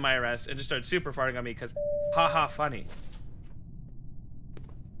involved in my arrest, and just started super farting on me because haha funny.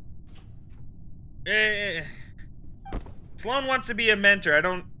 Sloan wants to be a mentor. I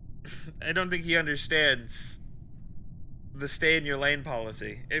don't think he understands the stay in your lane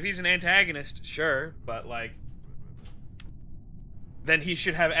policy. If he's an antagonist, sure, but like, then he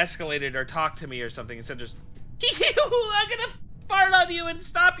should have escalated or talked to me or something instead of just, I'm gonna fart on you and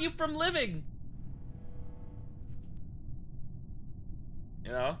stop you from living.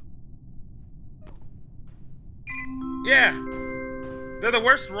 You know? Yeah. They're the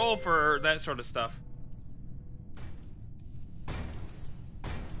worst role for that sort of stuff.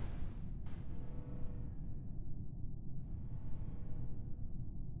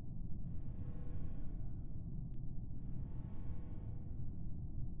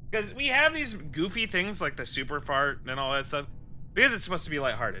 Because we have these goofy things like the super fart and all that stuff because it's supposed to be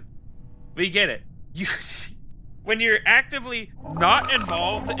lighthearted. We get it. When you're actively not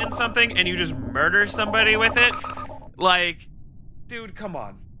involved in something and you just murder somebody with it, like, dude, come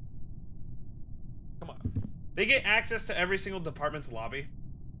on. Come on. They get access to every single department's lobby.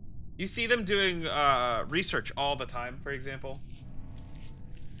 You see them doing research all the time, for example.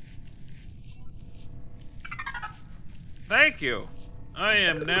 Thank you. I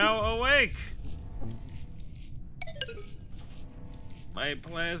am now awake. My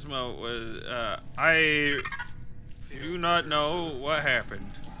plasma was, I do not know what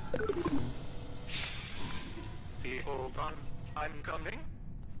happened. Hold on. I'm coming.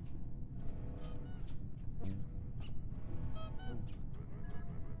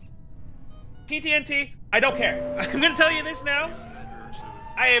 TTNT, I don't care. I'm gonna tell you this now.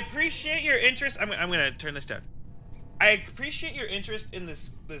 I appreciate your interest. I'm gonna turn this down. I appreciate your interest in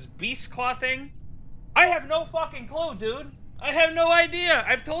this beast claw thing. I have no fucking clue, dude. I have no idea.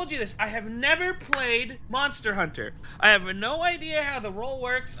 I've told you this. I have never played Monster Hunter. I have no idea how the role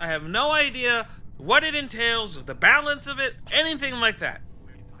works. I have no idea what it entails, the balance of it, anything like that.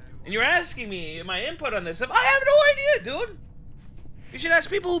 And you're asking me my input on this stuff. I have no idea, dude. You should ask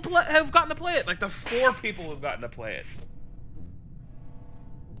people who have gotten to play it. Like the 4 people who've gotten to play it.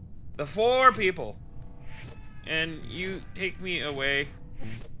 The 4 people. And you take me away.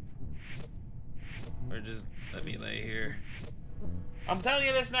 Or just let me lay here. I'm telling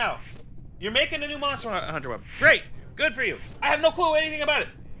you this now. You're making a new Monster Hunter web. Great. Good for you. I have no clue anything about it.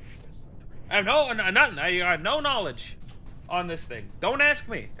 I have nothing. I got no knowledge on this thing. Don't ask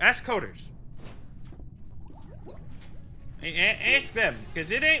me. Ask coders. Ask them, because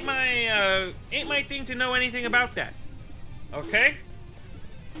it ain't my thing to know anything about that. Okay?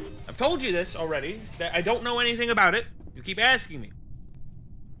 I've told you this already, that I don't know anything about it. You keep asking me.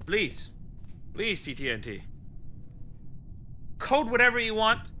 Please. Please, TTNT. Code whatever you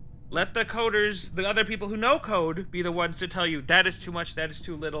want. Let the coders, the other people who know code, be the ones to tell you that is too much, that is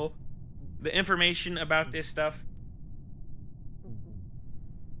too little. The information about this stuff.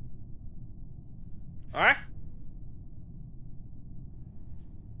 Alright?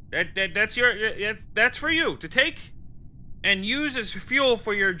 That's for you to take and use as fuel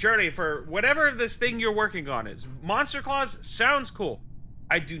for your journey for whatever this thing you're working on is. Monster Claws sounds cool.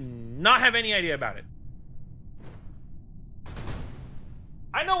 I do not have any idea about it.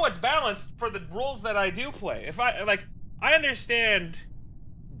 I know what's balanced for the rules that I do play. If I understand.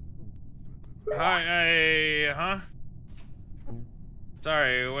 Huh?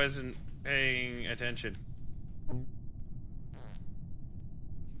 Sorry, I wasn't paying attention.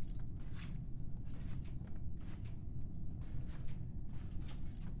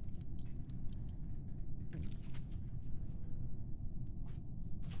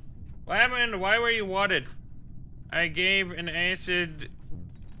 What happened? Why were you wanted? I gave an acid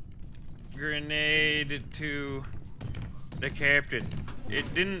grenade to the captain.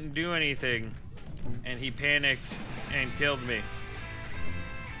 It didn't do anything, and he panicked and killed me.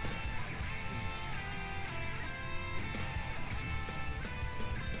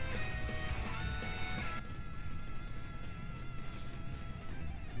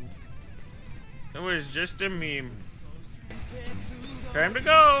 It was just a meme. Time to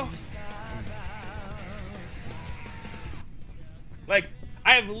go! Like,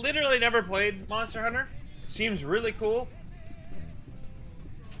 I have literally never played Monster Hunter. Seems really cool.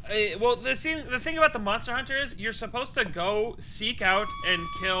 Well, the thing about the Monster Hunter is you're supposed to go seek out and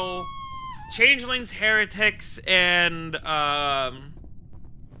kill changelings, heretics, and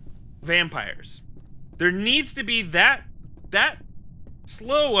vampires. There needs to be that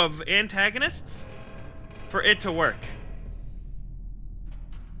slew of antagonists for it to work.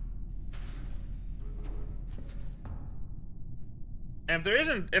 And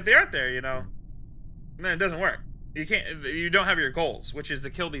if they aren't there, you know, then it doesn't work. You don't have your goals, which is to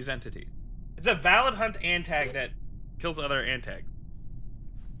kill these entities. It's a valid hunt antag that kills other antag.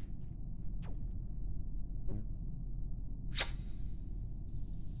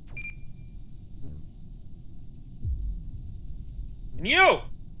 And you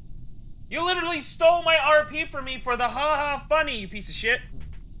literally stole my RP from me for the ha-ha funny, you piece of shit.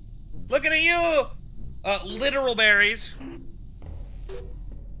 Looking at you, literal berries.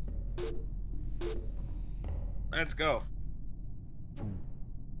 Let's go.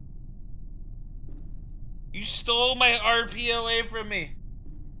 You stole my RP away from me.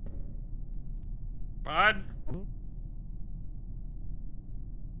 Pod?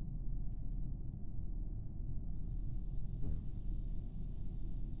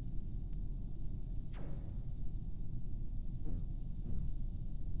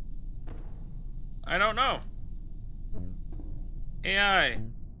 I don't know. AI,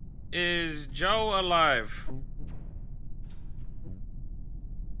 is Joe alive?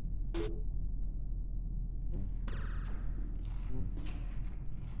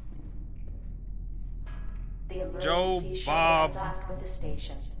 The Joe emergency shuttle has Bob. docked with the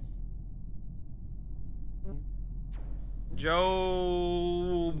station.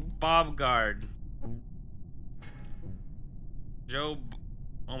 Joe Bobgard.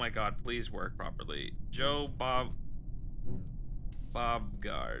 Oh my god, please work properly. Joe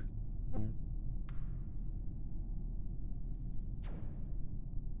Bobgard.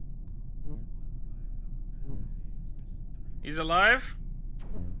 He's alive?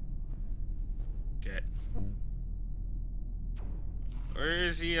 Shit. Where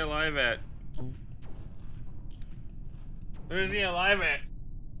is he alive at? Where is he alive at?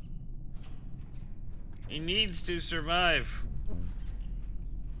 He needs to survive.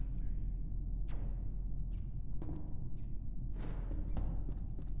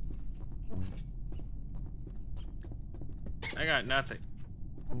 I got nothing.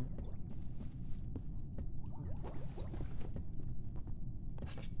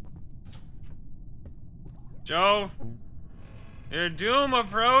 Joe, your doom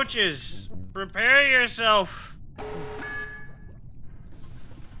approaches. Prepare yourself.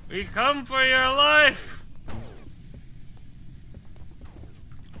 We come for your life.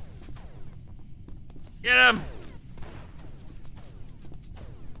 Get him.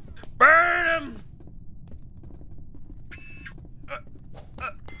 Burn him.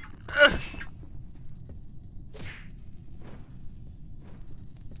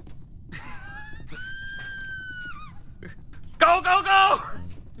 Go, go, go!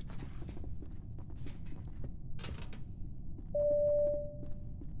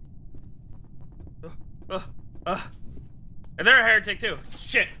 And they're a heretic too.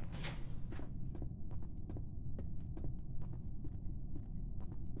 Shit.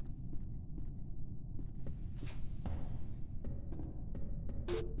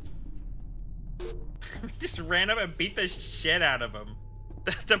 We just ran up and beat the shit out of him.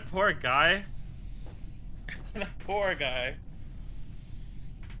 The poor guy. The poor guy.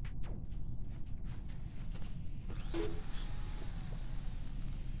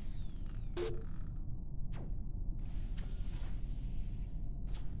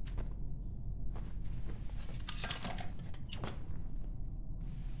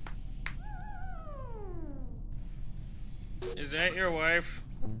 Is that your wife?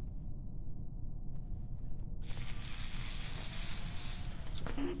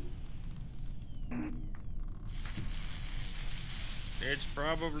 It's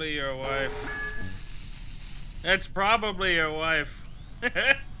probably your wife. It's probably your wife.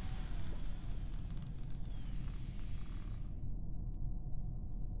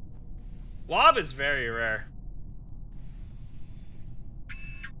 Lob is very rare.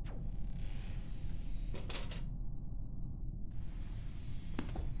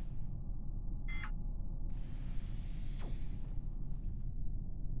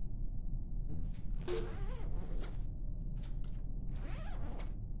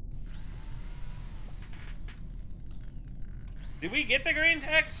 Did we get the green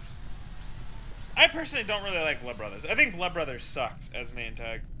text? I personally don't really like Blood Brothers. I think Blood Brothers sucks as name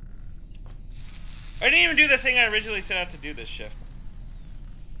tag. I didn't even do the thing I originally set out to do this shift.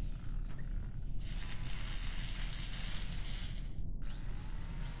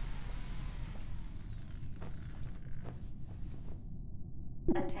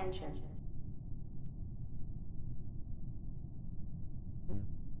 Attention.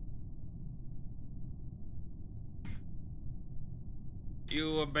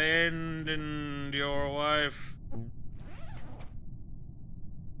 You abandoned your wife.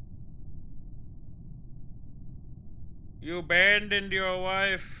 You abandoned your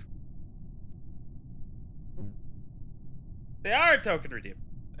wife. They are a token redeem.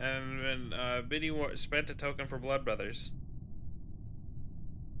 And Biddy spent a token for Blood Brothers.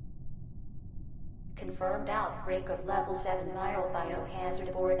 Confirmed outbreak of level 7 viral biohazard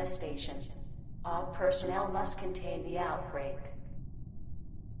aboard a station. All personnel must contain the outbreak.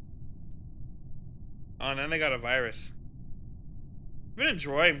 Oh, and then they got a virus. I've been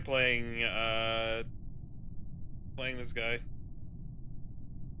enjoying playing this guy.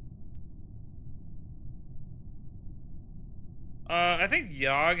 I think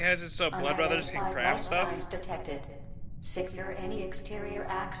Yogg has it so Blood Brothers can craft stuff. Signs detected. Secure any exterior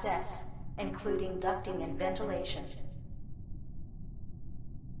access, including ducting and ventilation.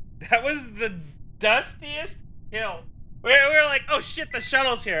 That was the dustiest kill. We were like, oh shit, the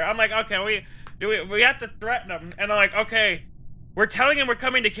shuttle's here. I'm like, okay, we have to threaten him. And I'm like, okay, we're telling him we're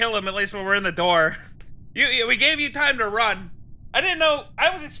coming to kill him, at least when we're in the door. We gave you time to run. I didn't know. I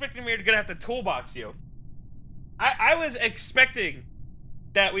was expecting we were going to have to toolbox you. I was expecting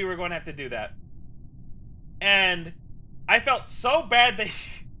that we were going to have to do that. And I felt so bad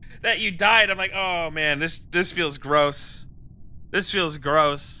that you died. I'm like, oh man, this feels gross. This feels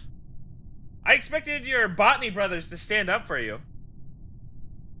gross. I expected your botany brothers to stand up for you.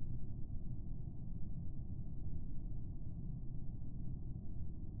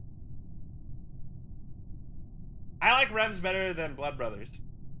 I like Revs better than Blood Brothers.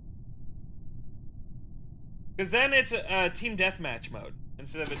 Because then it's a team deathmatch mode,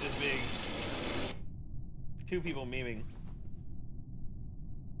 instead of it just being two people memeing.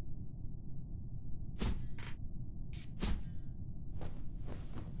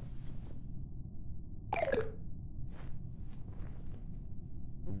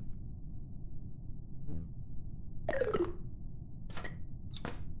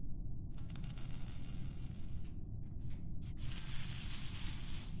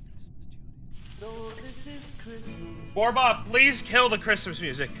 Borbob, please kill the Christmas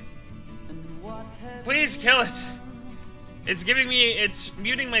music. Please kill it. It's giving me, it's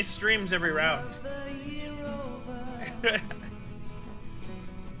muting my streams every round. Alright,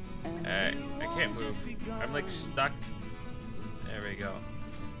 I can't move. I'm like stuck. There we go.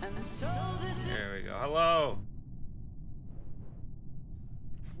 There we go. Hello.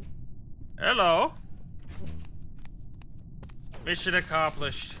 Hello. Mission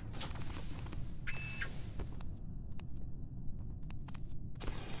accomplished.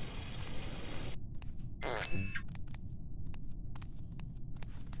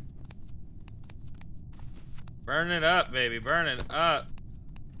 Burn it up, baby. Burn it up.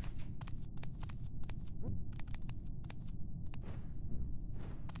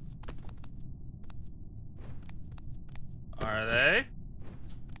 Are they?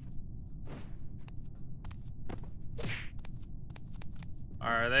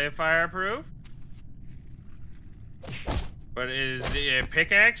 Are they fireproof? But is the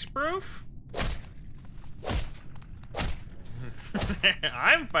pickaxe proof?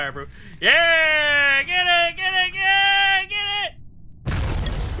 I'm fireproof. Yeah! Get it! Get it! Yeah! Get it!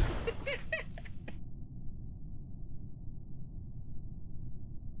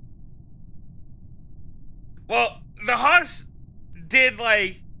 Well, the Haas did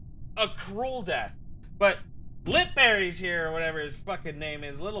like a cruel death, but Litberries here, or whatever his fucking name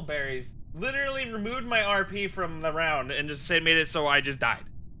is, Little Berries, literally removed my RP from the round and just made it so I just died,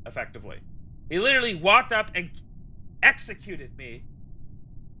 effectively. He literally walked up and executed me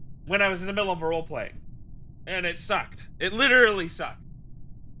when I was in the middle of a role playing, and it sucked. It literally sucked.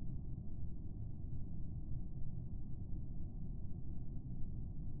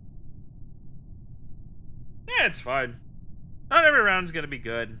 Yeah, it's fine. Not every round's gonna be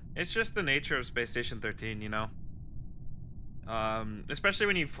good. It's just the nature of Space Station 13, you know? Especially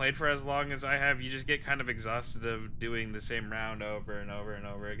when you've played for as long as I have, you just get kind of exhausted of doing the same round over and over and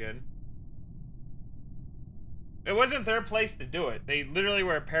over again. It wasn't their place to do it. They literally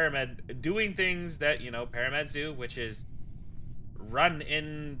were a paramed doing things that, you know, parameds do, which is run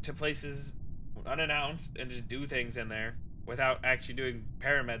into places unannounced and just do things in there without actually doing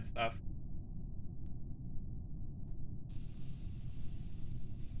paramed stuff.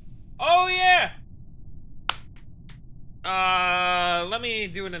 Oh, yeah! Let me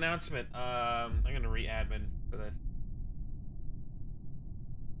do an announcement. I'm gonna re-admin for this.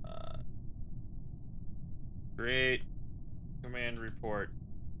 Create command report.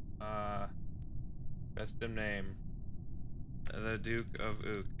 Custom name. The Duke of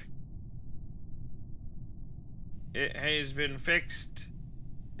Ook. It has been fixed.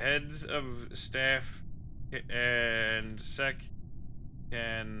 Heads of staff and sec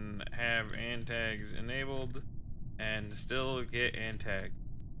can have antags enabled and still get antag.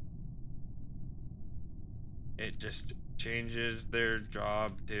 It just changes their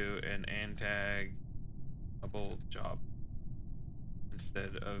job to an antagable job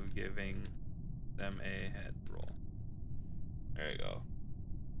instead of giving them a head roll. There you go.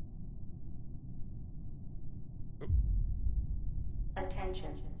 Oop.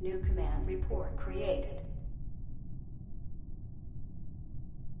 Attention, new command report created.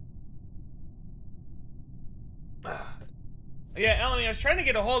 Yeah, Elmy, I was trying to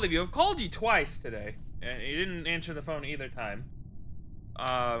get a hold of you. I've called you twice today, and you didn't answer the phone either time.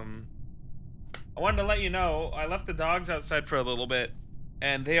 I wanted to let you know, I left the dogs outside for a little bit,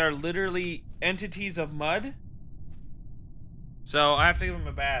 and they are literally entities of mud. So I have to give them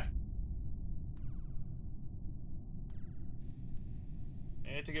a bath.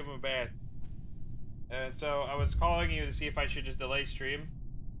 I need to give them a bath. And so I was calling you to see if I should just delay stream.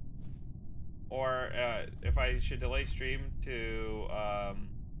 Or if I should delay stream to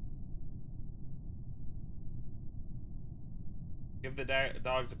give the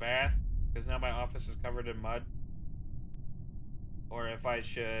dogs a bath, because now my office is covered in mud. or if I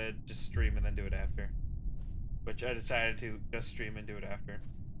should just stream and then do it after. Which I decided to just stream and do it after.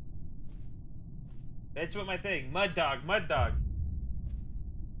 That's what my thing. Mud dog, mud dog.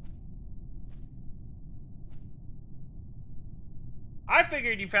 I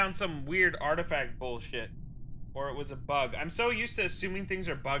figured you found some weird artifact bullshit. Or it was a bug. I'm so used to assuming things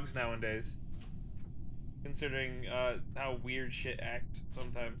are bugs nowadays. Considering how weird shit acts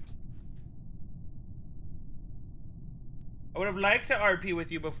sometimes. I would have liked to RP with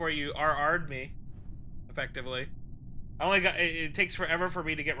you before you RR'd me. Effectively. I only got... It takes forever for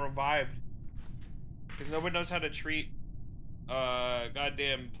me to get revived. Because nobody knows how to treat...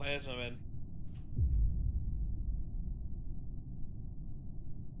 goddamn plasma men.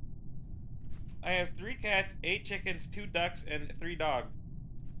 I have 3 cats, 8 chickens, 2 ducks, and 3 dogs.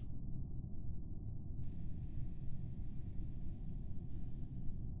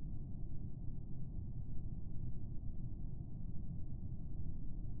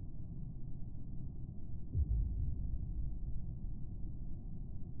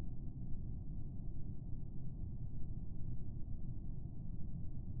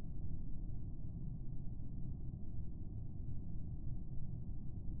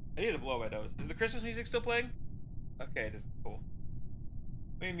 I need to blow my nose. Is the Christmas music still playing? Okay, it is cool.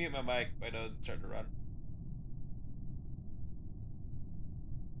 Let me mute my mic. My nose is starting to run.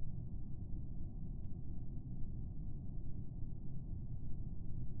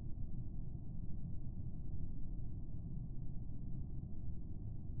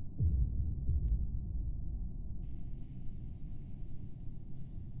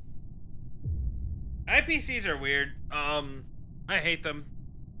 IPCs are weird. I hate them.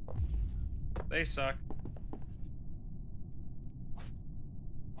 They suck.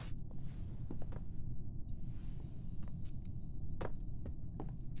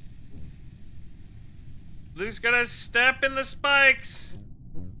 Luke's gonna step in the spikes.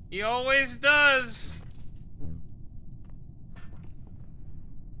 He always does.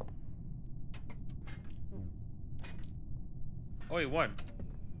 Oh, he won.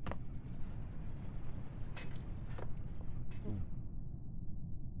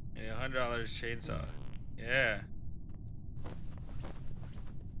 And $100 chainsaw. Yeah.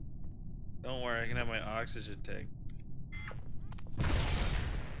 Don't worry, I can have my oxygen tank.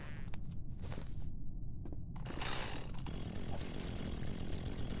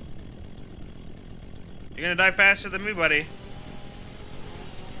 You're gonna die faster than me, buddy.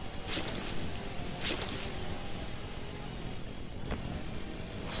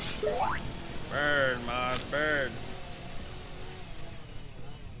 Burn, mod, burn.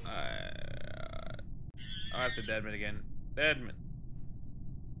 I'll have to deadman again. Deadman.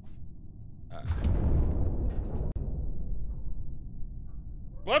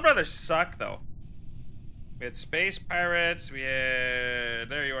 Blood Brothers suck, though. We had space pirates. We had...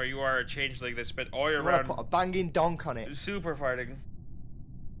 There you are. You are a changeling that spent all your I'm gonna round... put a banging donk on it. Super farting.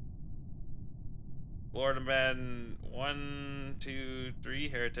 Lord of Men, 1, 2, 3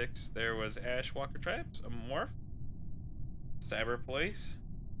 heretics. There was Ashwalker Tribes, a morph, Cyber Police.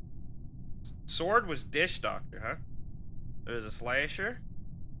 Sword was Dish Doctor, huh? There was a Slasher.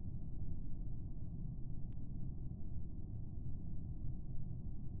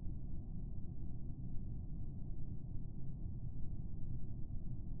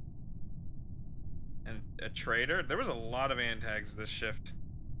 And a Traitor. There was a lot of antags this shift.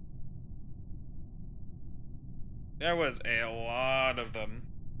 There was a lot of them.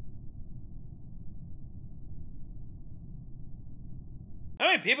 How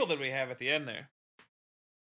many people did we have at the end there?